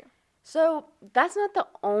 Got you. So that's not the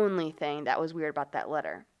only thing that was weird about that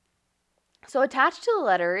letter. So attached to the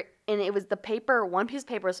letter, and it was the paper, one piece of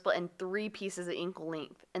paper was split in 3 pieces of equal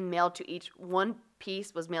length and mailed to each, one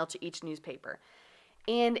piece was mailed to each newspaper.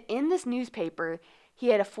 And in this newspaper, he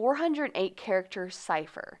had a 408 character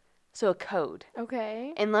cipher, so a code.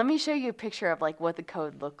 Okay. And let me show you a picture of like what the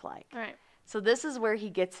code looked like. All right. So this is where he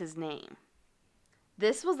gets his name.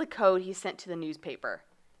 This was the code he sent to the newspaper.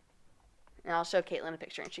 And I'll show Kaitlyn a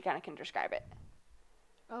picture, and she kind of can describe it.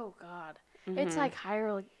 Oh, God. Mm-hmm. It's like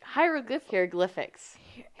hieroglyphics. Hieroglyphics.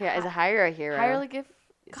 Yeah, is a hieroglyph or a hero? Hieroglyph.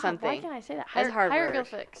 God, Something. why can't I say that? That's a hard word.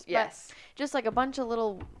 Hieroglyphics. Yes. Just like a bunch of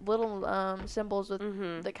little symbols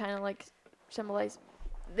with that kind of like symbolize.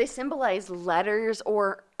 They symbolize letters,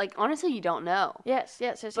 or like honestly, you don't know. Yes.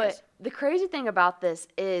 But the crazy thing about this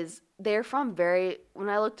is they're from when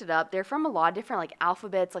I looked it up, they're from a lot of different like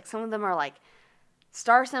alphabets. Like some of them are like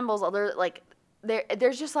star symbols, other like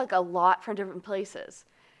there's just like a lot from different places.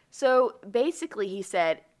 So basically he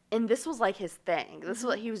said, and this was like his thing. This is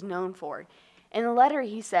what he was known for. In the letter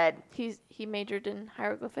he said he majored in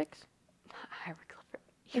hieroglyphics. Hieroglyphic.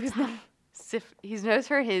 He's known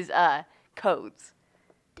for his codes.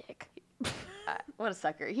 Dick. What a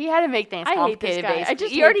sucker. He had to make things I hate complicated. this guy. Basically. I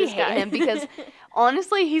just you already hate this guy. hate him because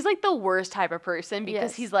honestly, he's like the worst type of person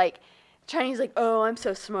because Yes. he's like Chinese, like, oh, I'm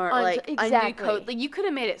so smart. Like, I knew code. Like, you could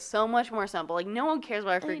have made it so much more simple. Like, no one cares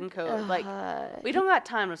about our freaking code. Like, we don't got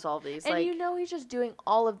time to solve these. And like, you know he's just doing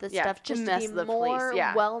all of this stuff just to be the more police.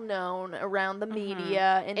 Yeah. well known around the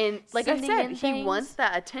media and like I said, he wants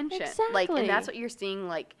that attention. Exactly. Like, and that's what you're seeing.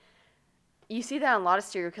 Like, you see that in a lot of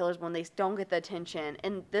serial killers when they don't get the attention.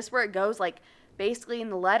 And this where it goes. Like, basically in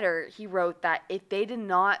the letter, he wrote that if they did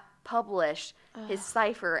not publish his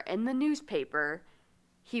cipher in the newspaper,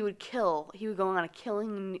 he would go on a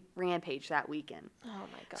killing rampage that weekend. Oh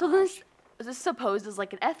my god. So this supposes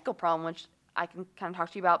like an ethical problem, which I can kind of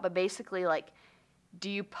talk to you about, but basically like, do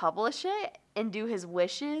you publish it and do his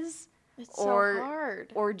wishes? It's so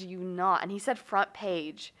hard. Or do you not? And he said front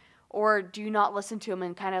page. Or do you not listen to him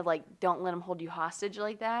and kind of like don't let him hold you hostage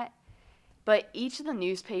like that? But each of the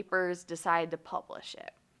newspapers decided to publish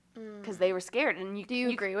it because they were scared. And do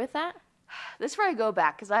you agree with that? This is where I go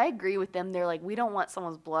back because I agree with them. They're like, we don't want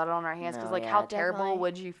someone's blood on our hands because how terrible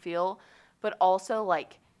would you feel? But also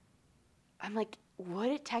like, I'm like, would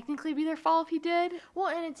it technically be their fault if he did? Well,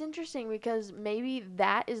 and it's interesting because maybe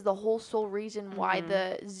that is the whole sole reason why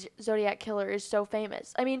the Zodiac Killer is so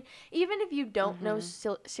famous. I mean, even if you don't know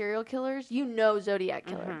serial killers, you know Zodiac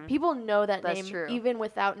Killer. People know that name even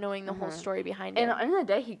without knowing the whole story behind it. And at the end of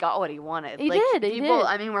the day, he got what he wanted. He did.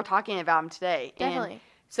 I mean, we're talking about him today. Definitely. And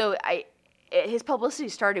so his publicity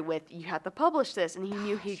started with, you have to publish this, and he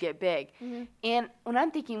knew he'd get big. And when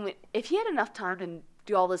I'm thinking, if he had enough time to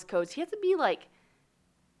do all those codes, he has to be like,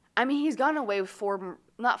 I mean, he's gotten away with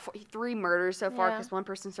 3 murders so far because one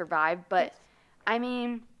person survived, but I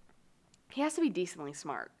mean, he has to be decently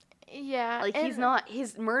smart. Yeah. Like,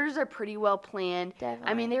 his murders are pretty well planned.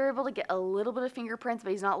 Definitely. I mean, they were able to get a little bit of fingerprints,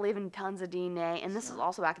 but he's not leaving tons of DNA, and this is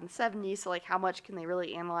also back in the 70s, so like, how much can they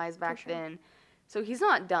really analyze back then? So he's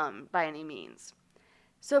not dumb by any means.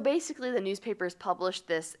 So basically, the newspapers published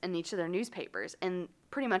this in each of their newspapers, and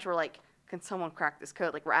pretty much were like, can someone crack this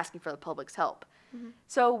code? Like, we're asking for the public's help.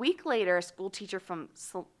 So a week later, a school teacher from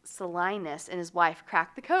Salinas and his wife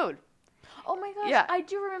cracked the code. Oh my gosh, I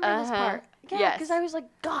do remember this part. Yeah, because I was like,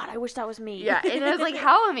 God, I wish that was me. Yeah, and it was like,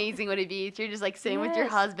 how amazing would it be if you're just like sitting with your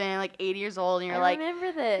husband, like 80 years old, and you're like, I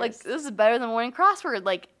remember this. Like, this is better than morning crossword.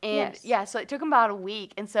 Like, and so it took them about a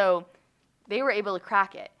week, and so they were able to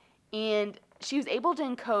crack it. And she was able to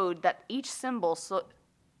encode that each symbol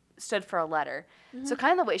stood for a letter. So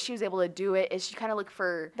kind of the way she was able to do it is she kind of looked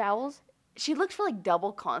for vowels. She looked for like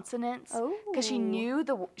double consonants because she knew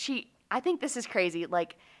I think this is crazy.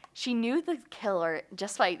 Like, she knew the killer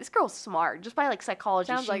just by, this girl's smart, just by like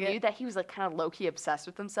psychology. She knew that he was like kind of low-key obsessed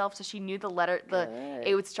with himself. So she knew the letter,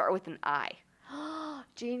 it would start with an I.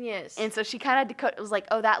 Genius. And so she kind of decoded, it was like,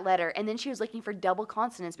 oh, that letter. And then she was looking for double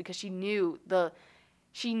consonants because she knew the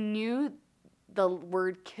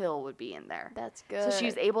word kill would be in there. That's good. So she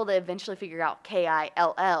was able to eventually figure out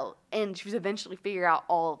Kill, and she was eventually figure out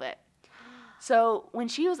all of it. So when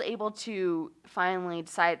she was able to finally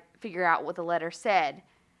figure out what the letter said,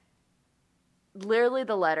 literally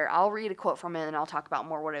the letter, I'll read a quote from it and I'll talk about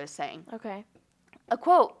more what it was saying. Okay.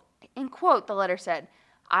 In quote, the letter said,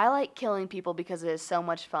 I like killing people because it is so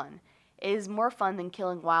much fun. It is more fun than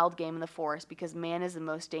killing wild game in the forest because man is the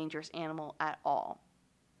most dangerous animal at all.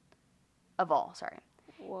 of all, sorry.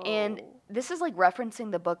 Whoa. And this is like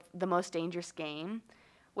referencing the book The Most Dangerous Game,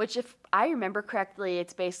 which if I remember correctly,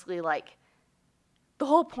 it's basically like the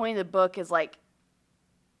whole point of the book is like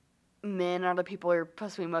men are the people you're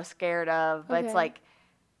supposed to be most scared of, but it's Okay. like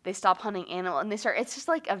they stop hunting animals and they start, it's just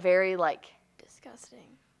like a very like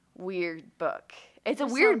Disgusting. weird book. It's a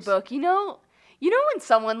This weird sounds- book, you know when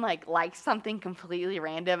someone like likes something completely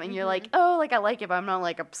random and you're like, oh, like I like it, but I'm not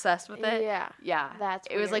like obsessed with it. Yeah. Yeah. That's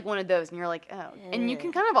It was like weird. one of those and you're like, oh. And you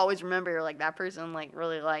can kind of always remember like that person like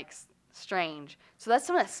really likes Strange. So that's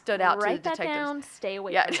something that stood out to Write the that detectives. down. Stay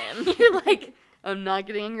away Yeah. from him. You're like, I'm not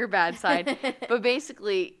getting on your bad side. But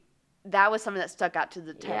basically that was something that stuck out to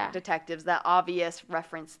the detectives, that obvious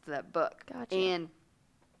reference to that book. Gotcha. And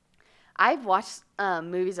I've watched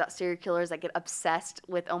movies about serial killers that get obsessed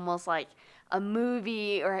with almost like a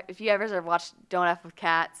movie, or if you ever watched Don't F with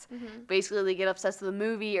Cats, basically they get obsessed with a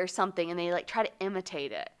movie or something and they like try to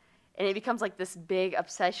imitate it. And it becomes like this big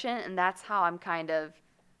obsession, and that's how I'm kind of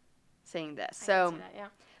saying this. I So, can see that, yeah.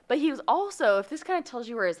 but he was also, if this kind of tells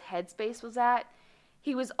you where his headspace was at,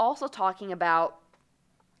 he was also talking about,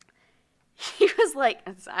 he was like,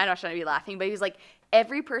 I don't shouldn't be laughing, but he was like,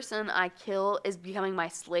 every person I kill is becoming my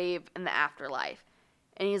slave in the afterlife.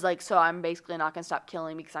 And he's like, so I'm basically not going to stop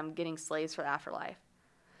killing because I'm getting slaves for the afterlife.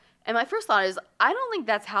 And my first thought is, I don't think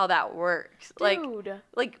that's how that works. Dude.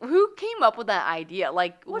 Like who came up with that idea?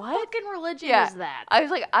 Like, What what? fucking religion Yeah. is that? I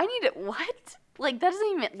was like, I need it. What? Like, that doesn't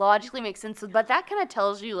even logically make sense. But that kind of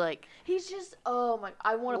tells you, like, He's just, oh my,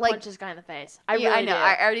 I want to Like- punch this guy in the face. I yeah, really I know. do.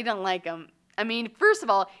 I already don't like him. I mean, first of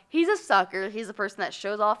all, he's a sucker. He's a person that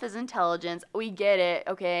shows off his intelligence. We get it,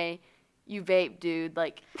 okay? You vape, dude.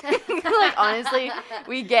 Like, like honestly,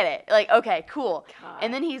 we get it. Like, okay, cool. God.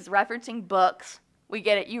 And then he's referencing books. We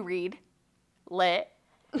get it. You read. Lit.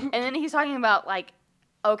 And then he's talking about, like,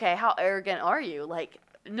 okay, how arrogant are you? Like,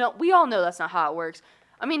 no, we all know that's not how it works.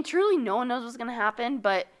 I mean, truly, no one knows what's going to happen,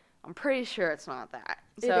 but I'm pretty sure it's not that.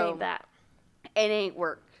 It ain't that. It ain't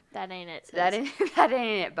work. That ain't it. Sis. That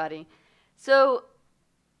ain't it, buddy. So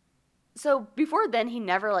before then, he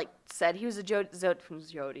never like said he was a Zodiac.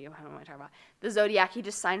 How am I talking about? The Zodiac. He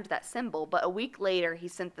just signed that symbol. But a week later, he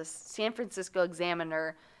sent the San Francisco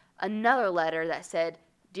Examiner another letter that said,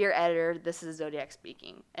 "Dear editor, this is Zodiac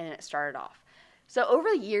speaking," and it started off. So over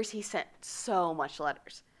the years, he sent so much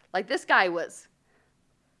letters. Like this guy was,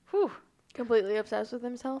 whew. Completely obsessed with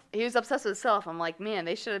himself. He was obsessed with himself. I'm like, man,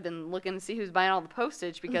 they should have been looking to see who's buying all the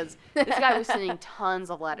postage because this guy was sending tons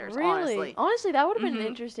of letters, Really? honestly. That would have been an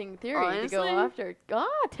interesting theory to go Honestly? after. God,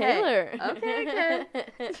 Taylor. Okay.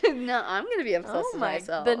 No, I'm going to be obsessed Oh with my,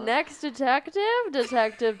 myself. the next detective,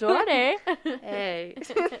 Detective 20. Hey,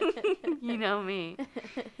 you know me.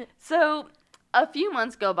 So a few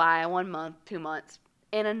months go by, 1 month, 2 months,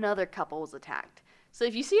 and another couple was attacked. So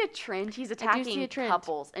if you see a trend, he's see attacking a trend.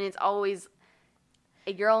 couples, and it's always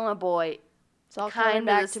a girl and a boy, It's all kind coming of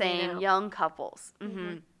back the to me same, now. young couples.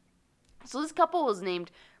 Mm-hmm. So this couple was named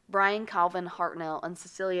Brian Calvin Hartnell and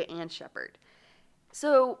Cecilia Ann Shepard.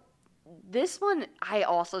 So this one, I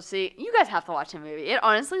also see, you guys have to watch the movie. It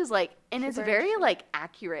honestly is like, and it's Super very interesting. like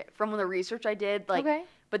accurate from the research I did. Like, Okay.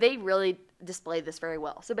 but they really displayed this very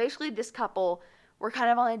well. So basically, this couple were kind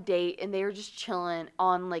of on a date, and they were just chilling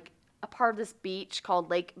on like a part of this beach called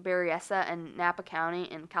Lake Berryessa in Napa County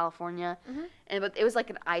in California. But it was like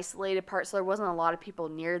an isolated part, so there wasn't a lot of people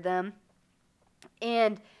near them.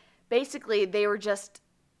 And basically, they were just,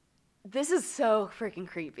 this is so freaking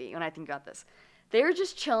creepy when I think about this. They were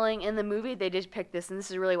just chilling in the movie. They just picked this, and this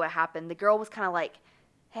is really what happened. The girl was kind of like,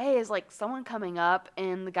 hey, is like someone coming up?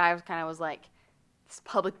 And the guy was like, this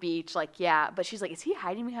public beach, like, yeah. But she's like, is he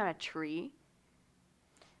hiding behind a tree?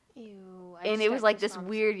 Ew. And it was like this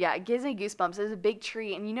weird, yeah, it gives me goosebumps. There's a big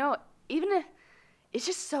tree, and you know, even if, it's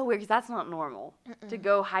just so weird because that's not normal to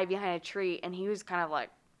go hide behind a tree. And he was kind of like,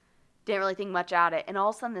 didn't really think much about it. And all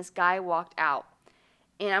of a sudden, this guy walked out,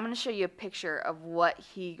 and I'm gonna show you a picture of what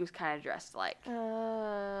he was kind of dressed like.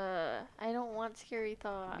 I don't want scary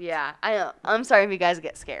thoughts. Yeah, I know. I'm sorry if you guys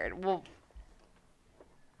get scared. Well,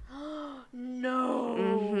 No.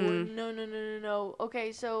 Mhm. No.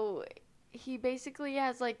 Okay, so he basically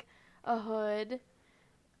has like a hood.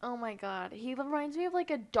 Oh my god. He reminds me of like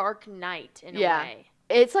a Dark Knight in Yeah. a way.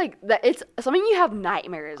 it's like that. It's something you have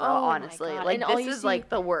nightmares of. Oh my Honestly, God. like And all this you is see like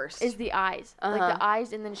the worst. Is the eyes. Like Uh-huh. the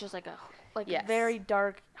eyes, and then it's just like a Yes. very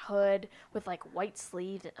dark hood with like white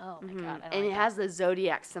sleeves. Oh my god. I don't and like it that. has the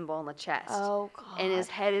zodiac symbol on the chest. Oh god. And his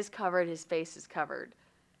head is covered. His face is covered.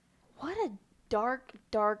 What a dark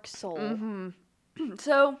soul. Mm-hmm.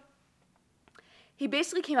 So he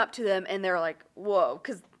basically came up to them, and they're like, "Whoa!"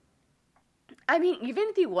 Because I mean, even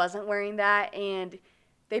if he wasn't wearing that, and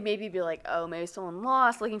they'd maybe be like, oh, maybe someone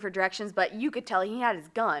lost, looking for directions, but you could tell he had his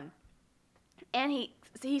gun. And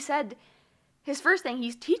he said his first thing,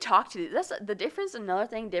 he talked to, that's the difference,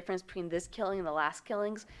 difference between this killing and the last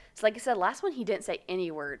killings. So like I said, last one he didn't say any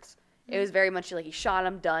words. It was very much like he shot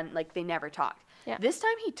him, done, like they never talked. Yeah. This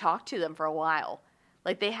time he talked to them for a while.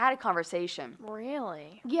 Like they had a conversation.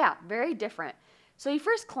 Really? Yeah, very different. So he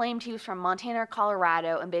first claimed he was from Montana or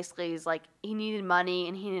Colorado, and basically he's like, he needed money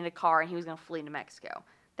and he needed a car and he was going to flee to Mexico.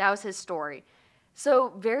 That was his story.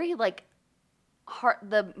 So very like,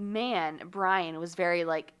 the man, Brian, was very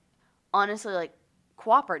like, honestly like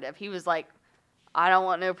cooperative. He was like, I don't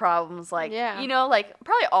want no problems. Like, you know, like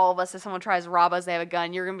probably all of us, if someone tries to rob us, they have a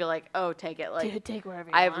gun, you're going to be like, oh, take it. Like, dude, take whatever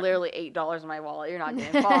you I want. have literally $8 in my wallet. You're not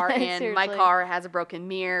getting far. And my car has a broken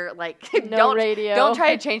mirror. Like, no radio. Don't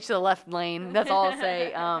try to change to the left lane. That's all I'll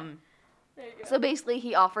say. So basically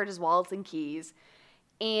he offered his wallets and keys,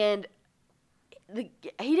 and he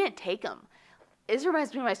didn't take them. This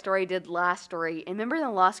reminds me of my story I did last story. And remember the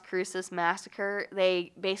Las Cruces massacre?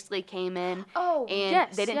 They basically came in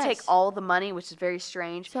and they didn't take all the money, which is very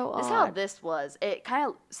strange. So this is odd. how this was. It kind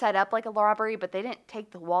of set up like a robbery, but they didn't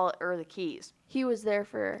take the wallet or the keys. He was there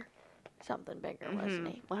for something bigger, wasn't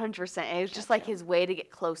he? 100%. It was just like his way to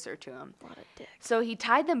get closer to him. What a dick. So he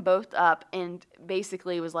tied them both up and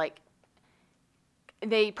basically was like,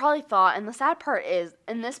 they probably thought, and the sad part is,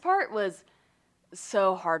 and this part was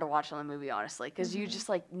so hard to watch on the movie, honestly, because you just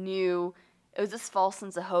like knew it was this false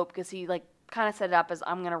sense of hope, because he like kind of set it up as,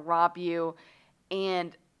 I'm gonna rob you,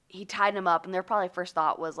 and he tied him up, and their probably first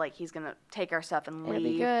thought was like, he's gonna take our stuff and leave.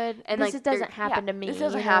 It'll be good. And this like, doesn't happen to me. This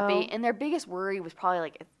doesn't happen. And their biggest worry was probably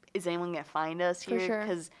like, is anyone gonna find us here? For sure.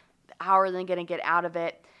 Because how are they gonna get out of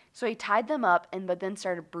it? So he tied them up but then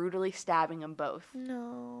started brutally stabbing them both.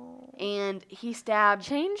 No. And he stabbed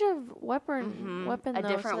Change of weapon. a though,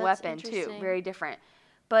 different so that's weapon too, interesting. very different.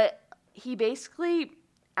 But he basically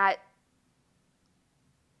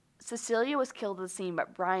Cecilia was killed at the scene,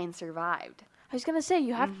 but Brian survived. I was gonna say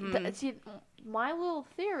you have to see. My little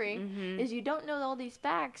theory is you don't know all these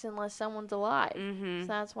facts unless someone's alive. So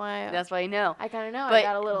that's why. That's why you know. I kind of know. But I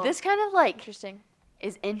got a little. this kind of like interesting.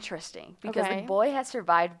 is interesting because Okay. the boy has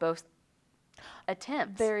survived both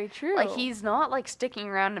attempts. Very true. Like he's not like sticking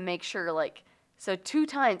around to make sure, like, so 2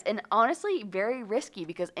 times, and honestly very risky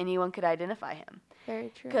because anyone could identify him.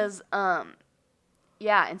 Very true. Because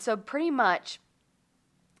yeah, and so pretty much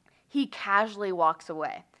he casually walks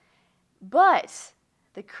away. But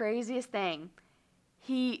the craziest thing,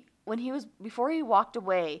 before he walked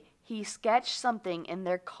away, he sketched something in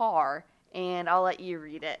their car, and I'll let you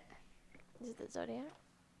read it. Is it the Zodiac?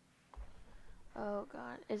 Oh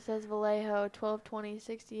God! It says Vallejo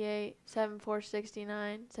 12/20/68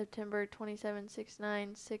 7/4/69 September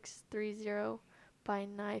 27/69 6/30 by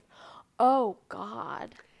knife. Oh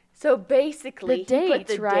God! So basically, The he put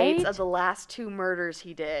dates, the right? dates of the last 2 murders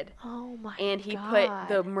he did, Oh my God! and he put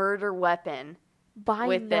the murder weapon by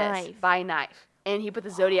with knife. this by knife, and he put the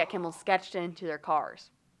Zodiac symbol sketched into their cars.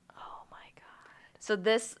 Oh my God! So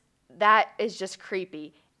that is just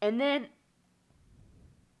creepy. And then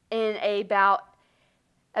in about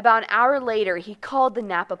an hour later, he called the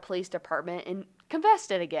Napa Police Department and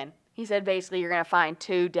confessed it again. He said basically you're going to find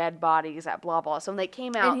 2 dead bodies at blah blah. So when they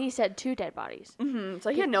came out, And he said 2 dead bodies. so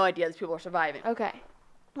he had no idea these people were surviving. Okay.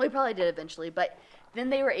 Well, he probably did eventually, but then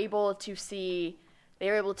they were able to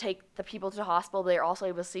take the people to the hospital. They were also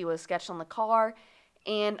able to see what was sketched on the car.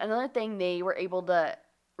 And another thing they were able to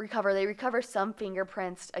recover, they recovered some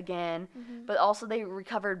fingerprints again, but also they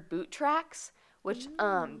recovered boot tracks, which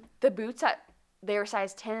the boots they were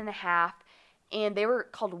size 10.5, and they were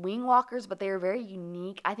called wing walkers, but they were very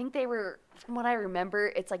unique. I think they were, from what I remember,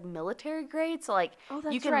 it's like military grade, so like Oh, you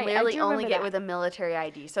that's can right. I literally do only remember get that. with a military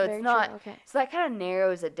ID. So Very it's not true, okay. so that kind of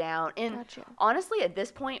narrows it down. And Gotcha. honestly, at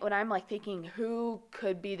this point when I'm like thinking who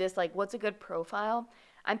could be this, like what's a good profile,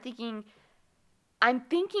 I'm thinking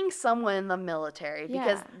someone in the military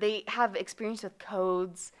because Yeah. they have experience with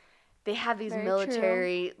codes. They have these Very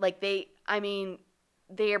military, like they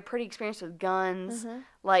are pretty experienced with guns.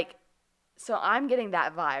 Like, so I'm getting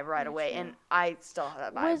that vibe right away, and I still have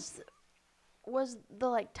that vibe. Was the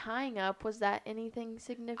like tying up, was that anything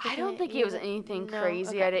significant? I don't think it was either? anything No?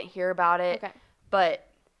 crazy. Okay. I didn't hear about it. Okay. But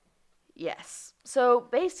yes. So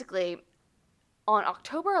basically, on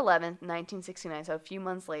October 11th, 1969, so a few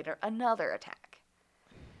months later, another attack.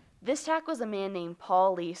 This attack was a man named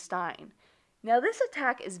Paul Lee Stein. Now, this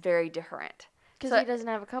attack is very different. Because he doesn't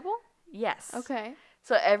have a couple? Yes. Okay.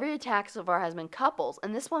 So every attack so far has been couples,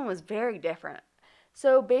 and this one was very different.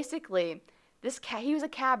 So basically, he was a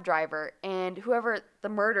cab driver, and whoever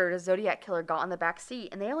the Zodiac killer got in the back seat,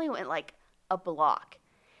 and they only went like a block.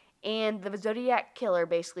 and the Zodiac killer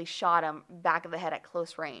basically shot him back of the head at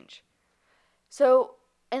close range. So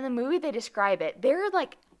in the movie they describe it, they're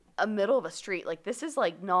like a middle of a street. Like this is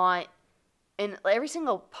like not, and every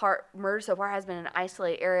single murder so far has been in an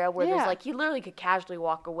isolated area where there's like, he literally could casually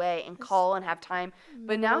walk away and call and have time.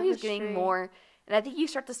 But now he's getting more, and I think you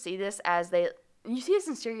start to see this as you see this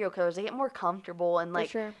in serial killers, they get more comfortable and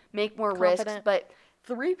like make more risks. But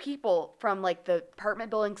 3 people from like the apartment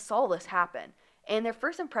building saw this happen, and their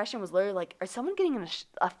first impression was literally like, is someone getting in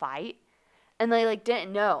a fight? And they like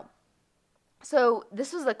didn't know. So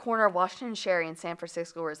this was the corner of Washington and Sherry in San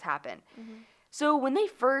Francisco where this happened. So when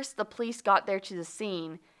the police got there to the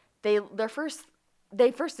scene, they first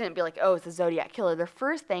didn't be like, oh, it's a Zodiac killer. Their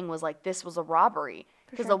first thing was like, this was a robbery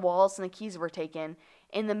because the wallets and the keys were taken.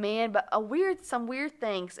 And the man, but some weird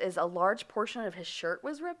things is a large portion of his shirt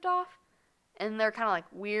was ripped off, and they're kind of like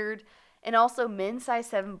weird. And also, men's size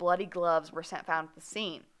 7 bloody gloves were found at the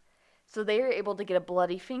scene, so they were able to get a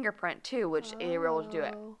bloody fingerprint too, which they were able to do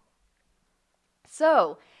it.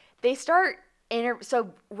 So they start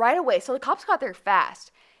so right away. So the cops got there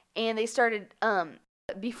fast, and they started.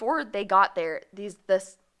 Before they got there, the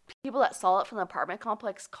people that saw it from the apartment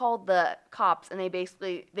complex called the cops, and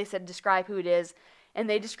they said describe who it is. And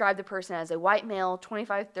they described the person as a white male,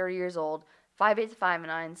 25, 30 years old, 5'8" to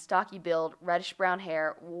 5'9", stocky build, reddish-brown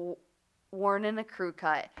hair, worn in a crew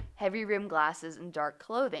cut, heavy rimmed glasses, and dark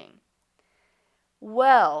clothing.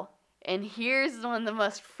 Well, and here's one of the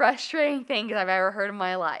most frustrating things I've ever heard in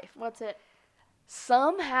my life. What's it?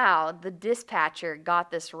 Somehow, the dispatcher got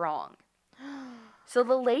this wrong. So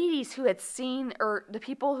the ladies who had seen, or the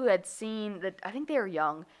people who had seen, I think they were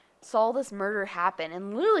young, saw this murder happen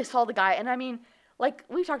and literally saw the guy, and I mean, like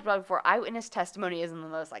we've talked about before, eyewitness testimony isn't the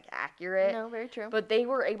most like accurate. No, very true. But they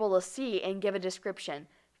were able to see and give a description.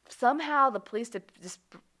 Somehow the police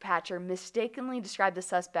dispatcher mistakenly described the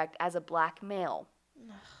suspect as a black male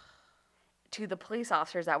to the police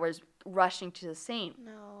officers that was rushing to the scene.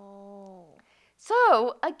 No.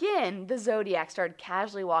 So again, the Zodiac started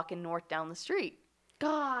casually walking north down the street.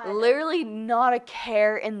 God. Literally not a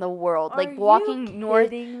care in the world. Are like walking you north.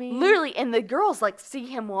 kidding me? Literally, and the girls like see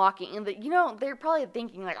him walking, and they're probably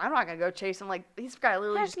thinking like, I'm not gonna go chase him. Like this guy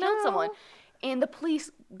literally just killed someone, and the police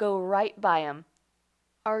go right by him.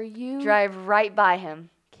 Are you drive right by him?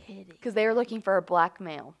 Kidding? Because they were looking for a black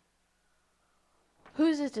male.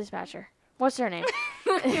 Who's this dispatcher? What's their name?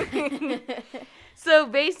 So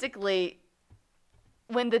basically,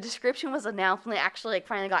 when the description was announced, when they actually like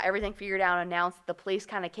finally got everything figured out and announced, the police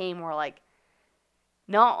kind of came and were like,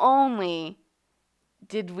 not only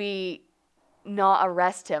did we not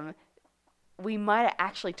arrest him, we might have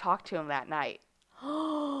actually talked to him that night.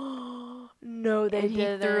 No, they and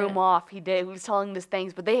didn't. He threw him off. He did. He was telling these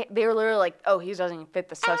things, but they were literally like, oh, he doesn't even fit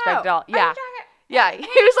the suspect at all. Yeah. Yeah. He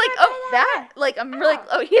was like, oh, that? Like, I'm really like,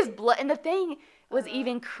 oh, he has blood. And the thing was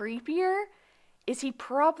even creepier is he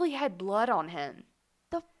probably had blood on him.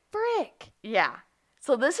 The frick? Yeah.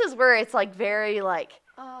 So this is where it's like very like,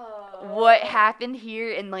 what happened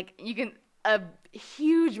here? And like, a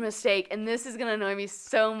huge mistake. And this is going to annoy me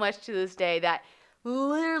so much to this day that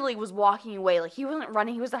literally was walking away. Like, he wasn't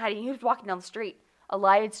running. He wasn't hiding. He was walking down the street, a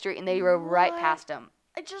lighted street, and they drove right past him.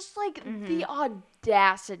 Just like the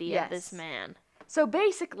audacity of this man. So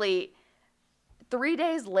basically, 3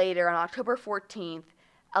 days later, on October 14th,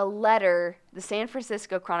 a letter, the San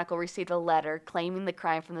Francisco Chronicle received a letter claiming the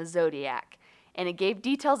crime from the Zodiac. And it gave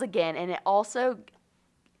details again, and it also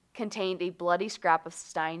contained a bloody scrap of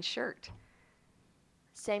Stein's shirt.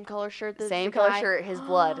 Same color shirt as Same the color guy? shirt, his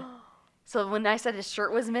blood. So when I said his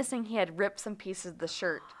shirt was missing, he had ripped some pieces of the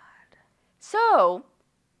shirt. So,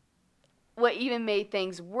 what even made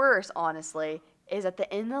things worse, honestly, is at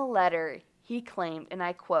the end of the letter, he claimed, and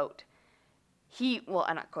I quote,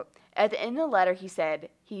 at the end of the letter, he said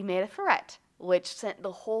he made a threat, which sent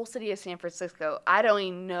the whole city of San Francisco, I don't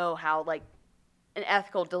even know how, like, an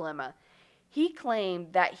ethical dilemma. He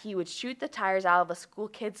claimed that he would shoot the tires out of a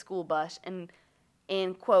kid's school bus and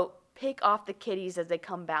quote, pick off the kiddies as they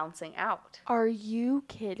come bouncing out. Are you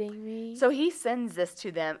kidding me? So he sends this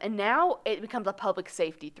to them, and now it becomes a public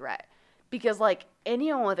safety threat. Because, like,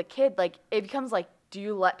 anyone with a kid, like, it becomes like, do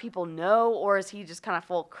you let people know, or is he just kind of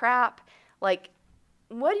full of crap? Like,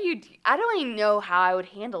 what do you do? I don't even know how I would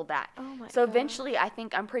handle that. Oh my So God. eventually,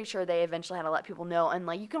 I'm pretty sure they eventually had to let people know, and,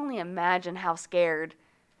 like, you can only imagine how scared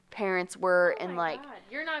parents were and, like, God.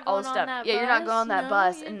 You're not all going this on stuff. that Yeah, bus. you're not going on that No,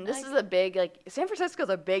 bus. And this is a big, like, San Francisco's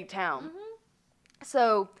a big town. Mm-hmm.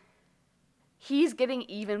 So he's getting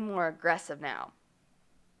even more aggressive now.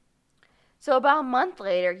 So about a month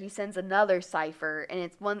later, he sends another cipher, and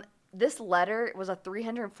it's one this letter was a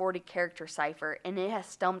 340-character cipher, and it has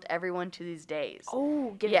stumped everyone to these days.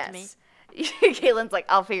 Oh, give it to me. Kaitlyn's like,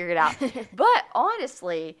 I'll figure it out. But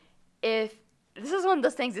honestly, if this is one of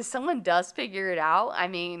those things, if someone does figure it out, I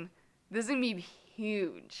mean, this is going to be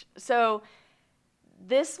huge. So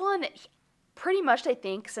this one, pretty much, I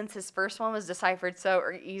think, since his first one was deciphered so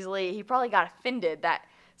easily, he probably got offended that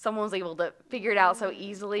someone was able to figure it out so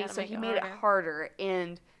easily. So he made it harder.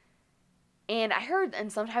 And I heard,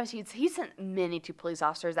 and sometimes he sent many to police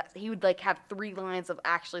officers that he would, like, have 3 lines of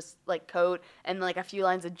actually, like, code and, like, a few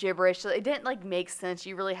lines of gibberish. So it didn't, like, make sense.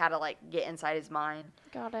 You really had to, like, get inside his mind.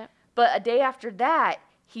 Got it. But a day after that,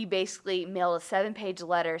 he basically mailed a 7-page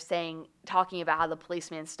letter talking about how the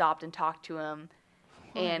policeman stopped and talked to him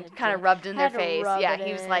and kind of rubbed in their face. Yeah,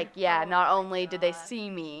 he was like, yeah, not only did they see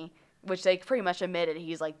me, which they pretty much admitted,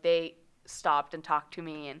 he's like, they stopped and talked to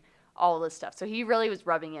me and all this stuff. So he really was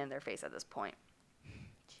rubbing it in their face at this point.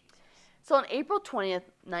 So on April 20th,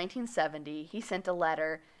 1970, he sent a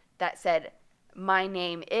letter that said, "My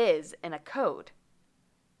name is," in a code.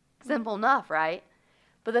 Simple enough, right?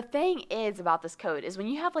 But the thing is about this code is when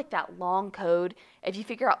you have, like, that long code, if you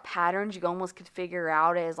figure out patterns, you almost could figure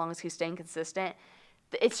out it as long as you're staying consistent.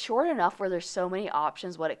 It's short enough where there's so many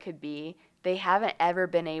options what it could be. They haven't ever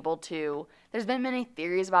been able to. There's been many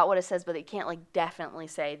theories about what it says, but they can't, like, definitely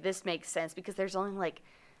say this makes sense because there's only, like,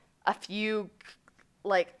 a few,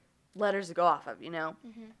 like, letters to go off of, you know?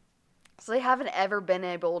 Mm-hmm. So they haven't ever been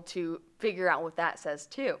able to figure out what that says,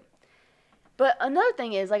 too. But another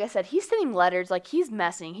thing is, like I said, he's sending letters, like, he's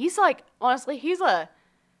messing. He's, like, honestly, he's a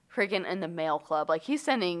freaking in the mail club. Like, he's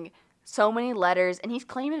sending so many letters, and he's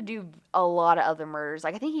claimed to do a lot of other murders.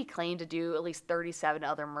 Like, I think he claimed to do at least 37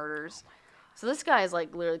 other murders. So this guy is,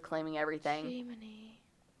 like, literally claiming everything. Jiminy.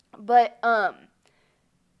 But,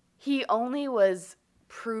 he only was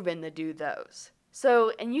proven to do those.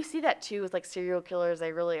 So, and you see that, too, with, like, serial killers.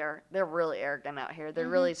 They're really arrogant out here. They're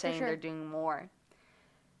really saying they're doing more.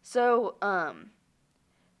 So,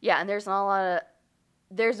 yeah, and there's not a lot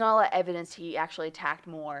of evidence he actually attacked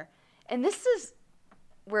more. And this is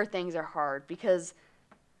where things are hard because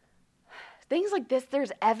things like this,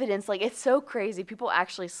 there's evidence. Like, it's so crazy. People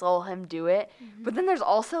actually saw him do it. Mm-hmm. But then there's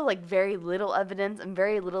also, like, very little evidence and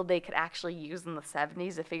very little they could actually use in the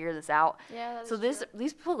 70s to figure this out. Yeah, that's so true.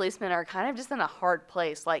 These policemen are kind of just in a hard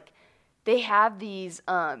place. Like, they have these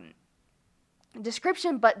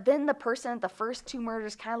description, but then the person at the first 2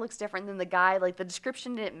 murders kind of looks different than the guy. Like, the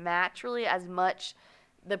description didn't match really as much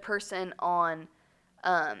the person on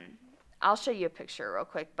I'll show you a picture real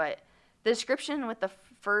quick, but the description with the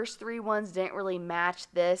first 3 ones didn't really match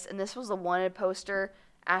this, and this was a wanted poster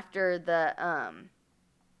after the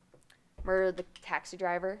murder of the taxi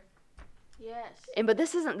driver. Yes. But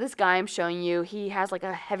this isn't this guy I'm showing you. He has, like,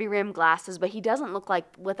 a heavy rimmed glasses, but he doesn't look like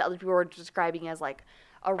what the other people were describing as, like,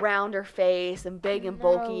 a rounder face and big and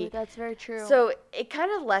bulky. That's very true. So it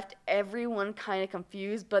kind of left everyone kind of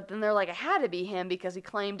confused, but then they're like, it had to be him because he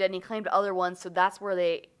claimed it and he claimed other ones, so that's where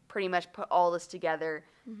they pretty much put all this together.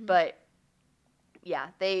 Mm-hmm. But yeah,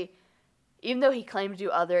 even though he claimed to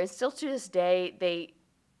do other, and still to this day, they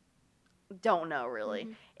don't know really.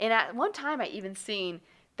 Mm-hmm. And at one time I even seen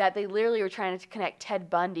that they literally were trying to connect Ted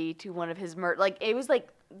Bundy to one of his murders. Like, it was like,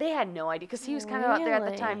 they had no idea because he was kind of out there at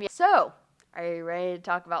the time. So, are you ready to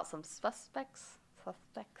talk about some suspects?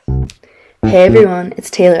 Hey everyone, it's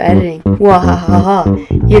Taylor editing.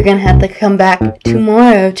 Wahahaha. You're gonna have to come back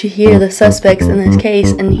tomorrow to hear the suspects in this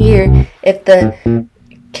case and hear if the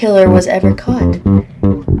killer was ever caught.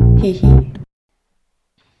 Hee hee.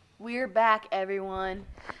 We're back, everyone.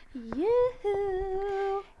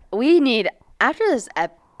 Yoo-hoo. We need, after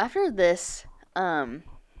this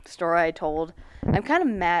story I told, I'm kind of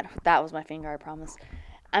mad. That was my finger, I promise.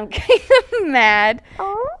 I'm kind of mad.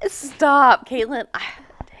 Oh. Stop, Kaitlyn.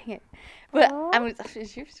 Dang it. But I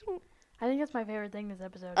think that's my favorite thing this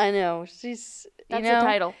episode. I know. She's, that's the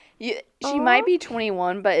title. She might be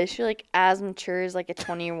 21, but is she, like, as mature as, like, a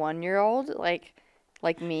 21-year-old? Like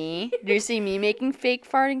me? Do you see me making fake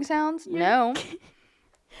farting sounds? No.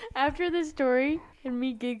 After this story and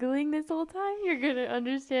me giggling this whole time, you're going to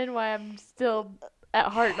understand why I'm still at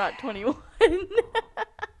heart not 21.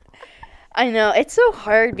 I know. It's so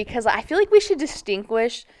hard because I feel like we should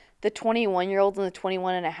distinguish the 21-year-olds and the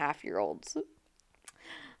 21-and-a-half-year-olds.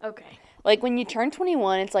 Okay. Like, when you turn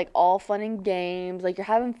 21, it's, like, all fun and games. Like, you're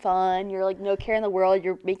having fun. You're, like, no care in the world.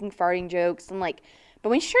 You're making farting jokes. And, like, but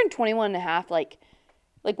when you turn 21-and-a-half, like,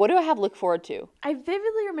 what do I have to look forward to? I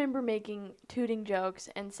vividly remember making tooting jokes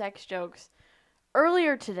and sex jokes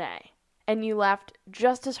earlier today. And you laughed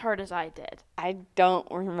just as hard as I did. I don't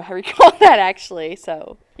recall that, actually.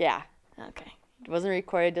 So, yeah. Okay. Wasn't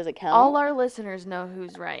recorded. Does it count? All our listeners know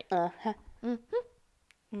who's right. Uh-huh.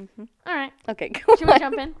 All right. Okay, go Should we on.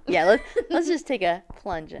 jump in? Yeah, let's just take a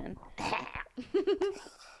plunge in.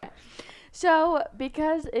 So,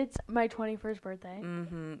 because it's my 21st birthday,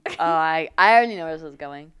 Oh, I already know where this is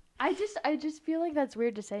going. I just feel like that's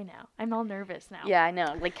weird to say now. I'm all nervous now. Yeah, I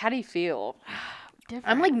know. Like, how do you feel? Different.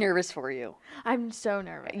 I'm, like, nervous for you. I'm so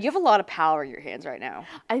nervous. You have a lot of power in your hands right now.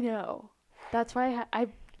 I know. That's why I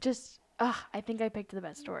think I picked the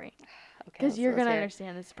best story. Okay. Because you're going to hear it.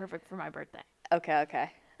 understand this is perfect for my birthday. Okay.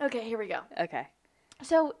 Okay, here we go. Okay.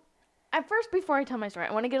 So, at first, before I tell my story,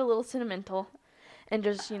 I want to get a little sentimental and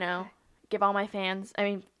just, give all my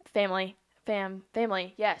family,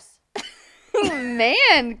 yes.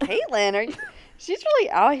 Man, Kaitlyn, she's really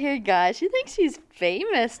out here, guys. She thinks she's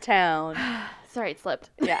famous town. Sorry, it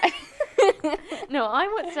slipped. Yeah. No,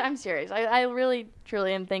 I'm serious. I really,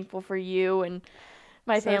 truly am thankful for you and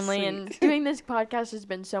my So family. sweet. And doing this podcast has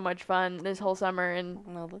been so much fun this whole summer. And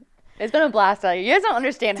It's been a blast out here. You guys don't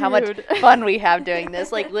understand how much Dude. fun we have doing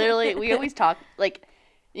this. Like, literally, we always talk, like,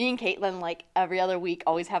 me and Kaitlyn, like, every other week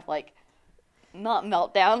always have, like, not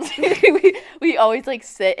meltdowns. we always, like,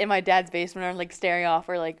 sit in my dad's basement and, like, staring off.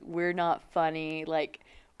 We're like, we're not funny. Like,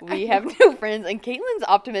 we have no friends. And Kaitlyn's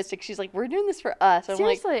optimistic. She's like, we're doing this for us. I'm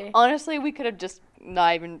Seriously. like, honestly, we could have just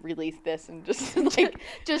not even released this and just, like,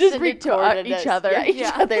 just send it to recorded each this. other. Yeah, each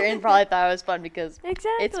Yeah. other. And probably thought it was fun because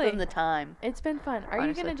Exactly. it's been the time. It's been fun. Are you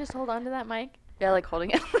Honestly. going to just hold on to that mic? Yeah, like,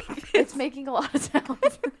 holding it like this. It's making a lot of sounds.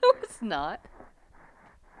 No, it's not.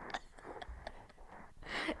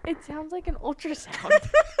 It sounds like an ultrasound.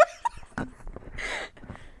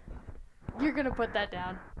 You're going to put that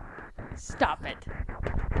down. Stop it.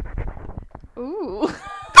 Ooh.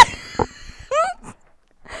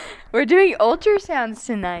 We're doing ultrasounds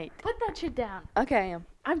tonight. Put that shit down. Okay, I am.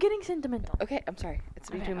 I'm getting sentimental. Okay, I'm sorry. It's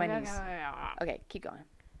between my knees. Okay. Okay, keep going.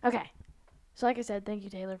 Okay. So like I said, thank you,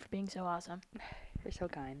 Taylor, for being so awesome. You're so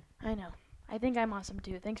kind. I know. I think I'm awesome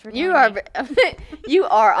too. Thanks for You telling are. me. You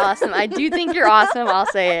are awesome. I do think you're awesome. I'll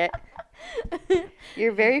say it.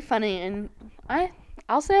 You're very funny, and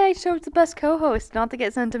I'll say I chose the best co-host. Not to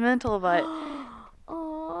get sentimental, but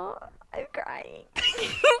Oh, I'm crying.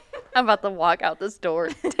 I'm about to walk out this door.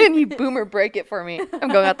 And you boomer break it for me. I'm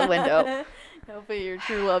going out the window. Hopefully your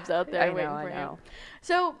true love's out there I waiting know. for you.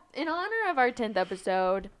 So, in honor of our 10th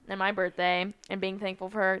episode and my birthday, and being thankful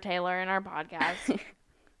for Taylor and our podcast,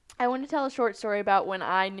 I want to tell a short story about when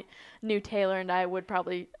I knew Taylor and I would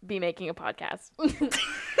probably be making a podcast.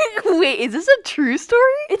 Wait, is this a true story?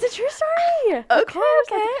 It's a true story. Of Okay, course,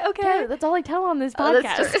 okay. Taylor, that's all I tell on this Oh,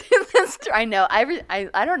 podcast. that's true. I know.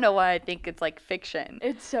 I don't know why I think it's like fiction.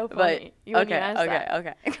 It's so But funny. When you okay, asked that.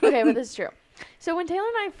 okay. Okay, but this is true. So when Taylor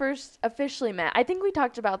and I first officially met, I think we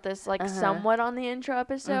talked about this somewhat on the intro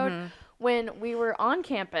episode. When we were on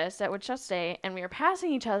campus at Wichita State and we were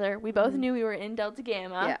passing each other, we both knew we were in Delta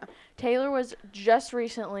Gamma. Yeah. Taylor was just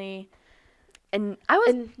recently, And I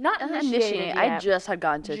was not initiated yet. I just had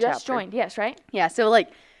gone to a chapter. Just joined, yes, right? Yeah, so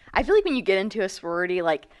like I feel like when you get into a sorority,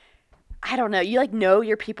 like I don't know, you like know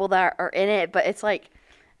your people that are in it, but it's like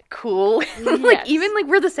cool. Like Yes. even like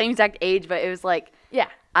we're the same exact age, but it was like Yeah.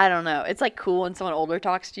 I don't know. It's like cool when someone older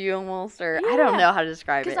talks to you almost, or I don't Yeah. know how to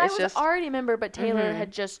describe it. Because I It's was just already a member, but Taylor had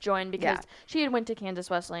just joined because Yeah. she had went to Kansas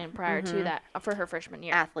Wesleyan prior to that for her freshman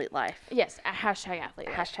year. athlete life. Yes, hashtag athlete.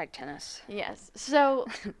 life. Hashtag tennis. Yes. So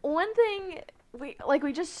one thing we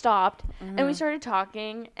just stopped and we started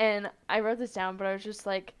talking, and I wrote this down, but I was just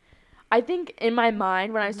like, I think in my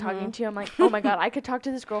mind when I was talking to you, I'm like, oh my god, I could talk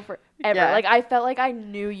to this girl forever. Yeah. Like I felt like I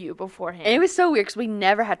knew you beforehand. And it was so weird because we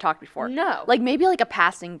never had talked before. No. Like maybe like a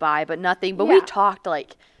passing by, but nothing. But we Yeah. talked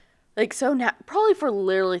like so now probably for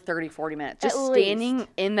literally 30, 40 minutes. Just At standing least.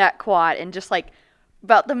 in that quad and just like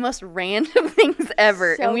about the most random things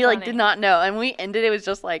ever. So and we like funny. did not know. And we ended it was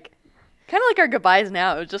just like kind of like our goodbyes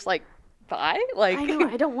now. It was just like bye. Like I know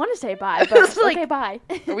I don't want to say bye, but was like- okay, bye.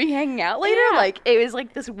 are we hanging out later? Yeah. Like it was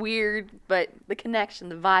like this weird, but the connection,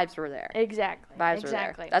 the vibes were there. Exactly. Vibes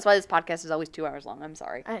exactly. were there. That's why this podcast is always 2 hours long. I'm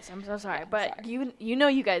sorry. I'm so sorry, Yeah, but sorry. you know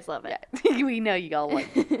you guys love it. Yeah. We know you all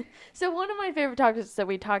like it. So one of my favorite topics that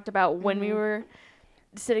we talked about when we were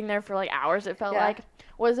sitting there for like hours, it felt Yeah. like,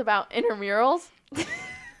 was about intramurals.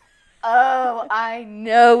 Oh, I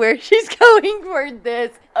know where she's going for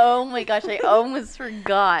this. Oh my gosh, I almost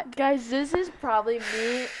forgot. Guys, this is probably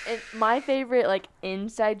me and my favorite like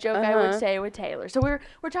inside joke I would say with Taylor. So we're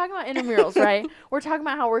talking about intramurals, right? We're talking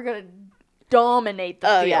about how we're gonna dominate the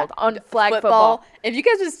Oh, field yeah. on flag football. If you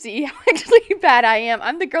guys would see how actually bad I am,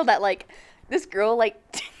 I'm the girl that like this girl like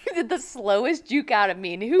did the slowest juke out of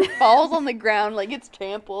me, and who falls on the ground like it's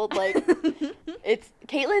trampled. Like it's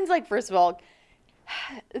Kaitlyn's like first of all.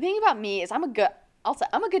 The thing about me is I'm a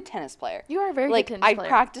good tennis player. You are a very Like, good tennis I player.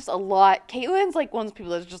 practice a lot. Kaitlyn's like one of those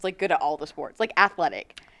people that's just like good at all the sports, like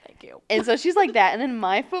athletic. Thank you. And so she's like that. And then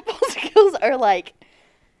my football skills are like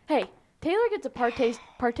Hey, Taylor gets a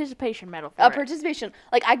participation medal for a it. participation.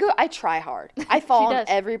 Like I try hard. I fall on does.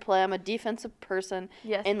 every play. I'm a defensive person.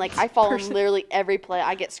 Yes. And like I fall on Person. literally every play.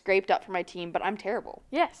 I get scraped up for my team, but I'm terrible.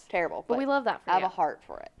 Yes. Terrible. But we love that for I have you. a heart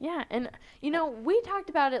for it. Yeah, and we talked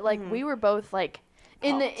about it like we were both like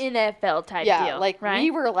in the Pumped. NFL type Yeah, deal. like right?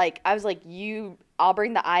 we were like I was like I'll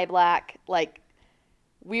bring the eye black. Like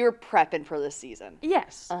we were prepping for this season.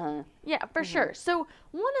 Yes. Uh-huh. Yeah, for sure. So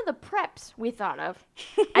one of the preps we thought of,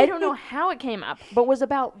 I don't know how it came up, but was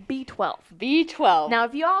about B12. B12. Now,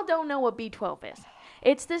 if y'all don't know what B12 is,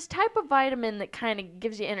 it's this type of vitamin that kind of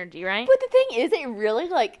gives you energy, right? But the thing is, it really,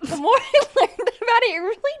 like, the more I learned about it, it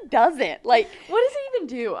really doesn't. Like, What does it even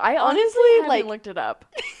do? I Honestly, honestly haven't like- looked it up.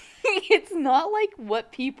 it's not like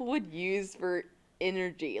what people would use for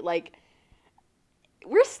energy. Like,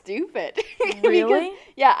 we're stupid. Really?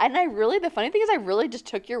 Yeah, and the funny thing is I really just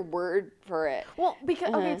took your word for it. Well, because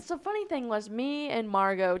okay, Uh-huh. so funny thing was me and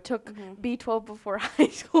Margot took B12 before high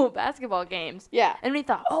school basketball games. Yeah. And we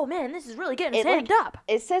thought, oh man, this is really getting us It, like, amped up.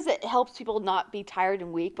 It says it helps people not be tired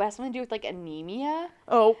and weak, but it has something to do with, like, anemia.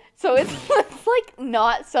 Oh, So it's like,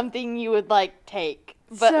 not something you would, like, take.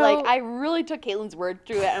 But, like, So- I really took Kaitlyn's word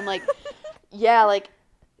through it. I'm like, yeah, like,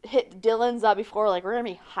 hit Dylan's up before, like, we're going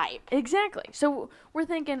to be hype. exactly. So we're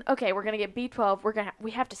thinking, okay, we're gonna get B12.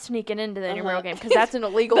 We have to sneak it into the intramural Uh-huh. game because that's an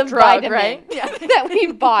illegal The drug, vitamin right? that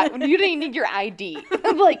we bought when you didn't need your ID.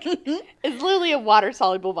 I'm like, it's literally a water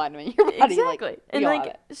soluble vitamin. Your body, Exactly. like, And we all like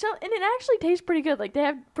have it. so, and it actually tastes pretty good. Like they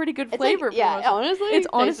have pretty good It's flavor. like, for yeah, most of it. honestly, it's it tastes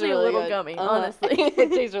honestly a really little good. gummy. Uh-huh. Honestly, it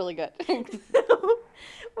tastes really good.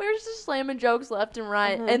 we're just slamming jokes left and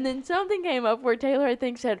right, Uh-huh. and then something came up where Taylor, I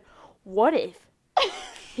think, said, "What if?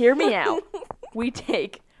 Hear me out. We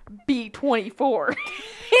take B24."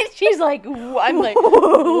 And she's like, I'm like,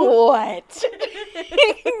 what?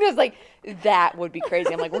 It's like, that would be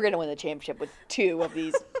crazy. I'm like, we're gonna win the championship with 2 of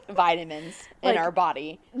these vitamins in Like, our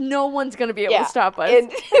body. No one's gonna be able to stop us.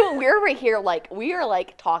 And we're right here, like, we are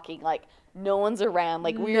like talking like no one's around,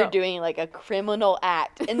 like we are No. doing like a criminal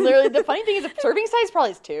act. And literally, the funny thing is, the serving size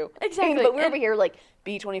probably is 2. Exactly. But we're And- over here like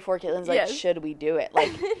B24. Caitlin's like, Yes. should we do it?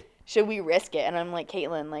 Like, should we risk it? And I'm like,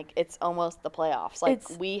 Kaitlyn, like, it's almost the playoffs. Like,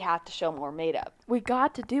 It's- we have to show more made up. We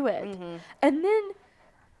got to do it. Mm-hmm. And then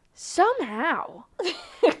somehow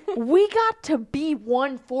we got to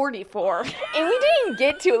B144. And we didn't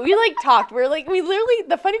get to it. We like talked. We're like, we literally,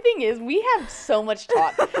 the funny thing is, we have so much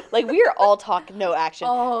talk. Like, we are all talk, no action.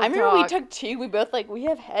 All I remember we talk. took 2. We both like, we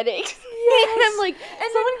have headaches. Yes. And I'm like,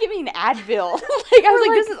 someone give me an Advil. Like, I was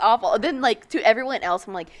like, this is awful. And then, like, to everyone else,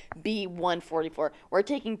 I'm like, B144. We're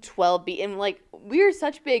taking 12B. And, like, we are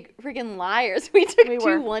such big freaking liars. We took We 2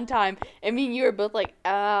 were. one time. And me and you were both like,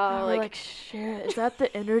 oh, We're like, like, shit, is that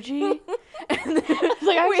the energy? And then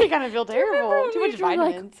like, I actually kind of feel terrible. Too much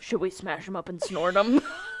vitamins. Like, should we smash them up and snort them?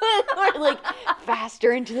 Or, like,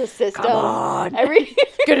 faster into the system. Come on.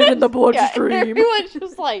 Get it in the Yeah, bloodstream. everyone's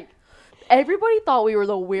just like, Everybody thought we were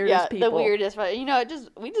the weirdest yeah, people. the weirdest. But you know,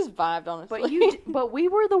 we just vibed honestly. But we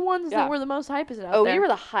were the ones Yeah. that were the most hypest out oh, there. we were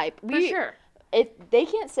the hype. for sure. If they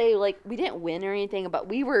can't say like we didn't win or anything, but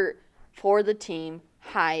we were for the team,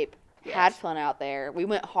 hype, had Yes. fun out there. We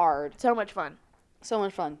went hard. So much fun. So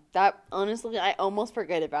much fun. That honestly, I almost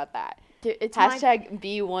forget about that. Dude, it's Hashtag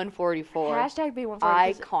B144. hashtag B144.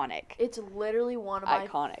 Iconic. It's literally one of my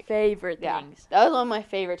Iconic. favorite Yeah, things. that was one of my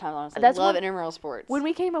favorite times. Honestly, That's love when- intramural sports. When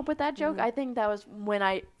we came up with that joke, I think that was when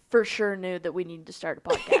I for sure knew that we needed to start a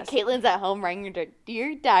podcast. Kaitlyn's at home writing her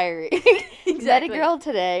dear diary. Is that a Exactly. girl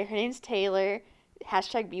today? Her name's Taylor.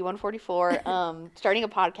 Hashtag B144. Starting a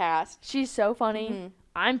podcast. She's so funny.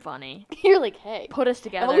 I'm funny. You're like, hey. Put us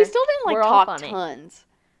together. But we still didn't We're like all talk funny. tons.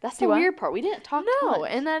 That's Do the what? weird part. We didn't talk No, tons.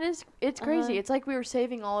 and it's crazy. Uh-huh. It's like we were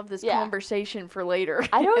saving all of this Yeah. conversation for later.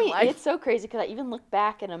 I don't in even, life. it's so crazy because I even look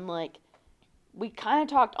back and I'm like, we kind of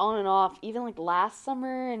talked on and off, even like last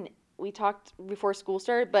summer, and we talked before school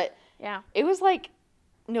started, but Yeah. it was like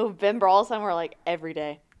November, all of a sudden we're like every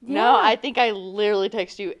day. Yeah. No, I think I literally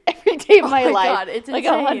text you every day of my my life. God, it's like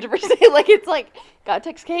insane. 100%. Like it's like, gotta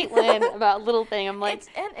text Caitlin about a little thing. I'm like,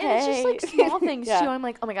 And it's just like hey. small things Yeah. too. I'm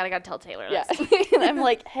like, oh my god, I gotta tell Taylor. Yeah. This. And I'm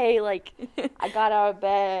like, hey, like, I got out of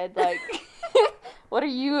bed. Like, what are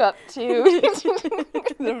you up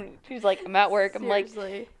to? She's like, I'm at work. I'm like,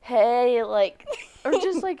 Seriously. hey, like, Or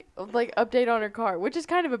just like update on her car, which is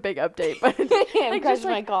kind of a big update. But I'm like, crashing just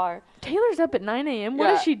my like, car. Taylor's up at 9 a.m. What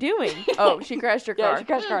is Yeah. she doing? Oh, she crashed her car. Yeah, she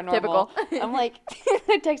crashed her car. Normal. Typical. I'm like,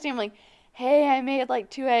 I texted him like, hey, I made like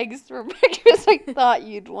 2 eggs for breakfast. I thought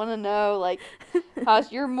you'd want to know, like,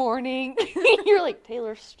 how's your morning? You're like,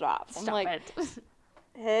 Taylor, stop. I'm Stop like, it.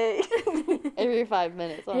 hey, every 5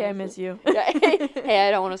 minutes. Hey, I honestly. miss you. Yeah, hey, I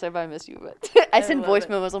don't want to say if I miss you, but I send love voice it.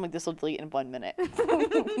 memos. I'm like, this will delete in 1 minute.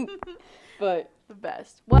 But The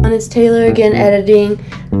best. And it's Taylor again editing.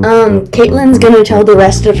 Kaitlyn's gonna tell the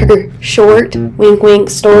rest of her short wink wink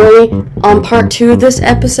story on part 2 of this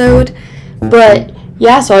episode. But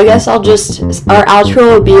yeah, so I guess our outro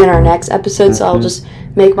will be in our next episode, so I'll just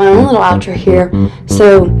make my own little outro here.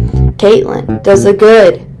 So Kaitlyn does the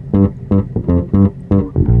good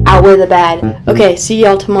outweigh the bad. Okay, see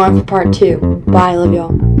y'all tomorrow for part 2. Bye, love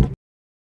y'all.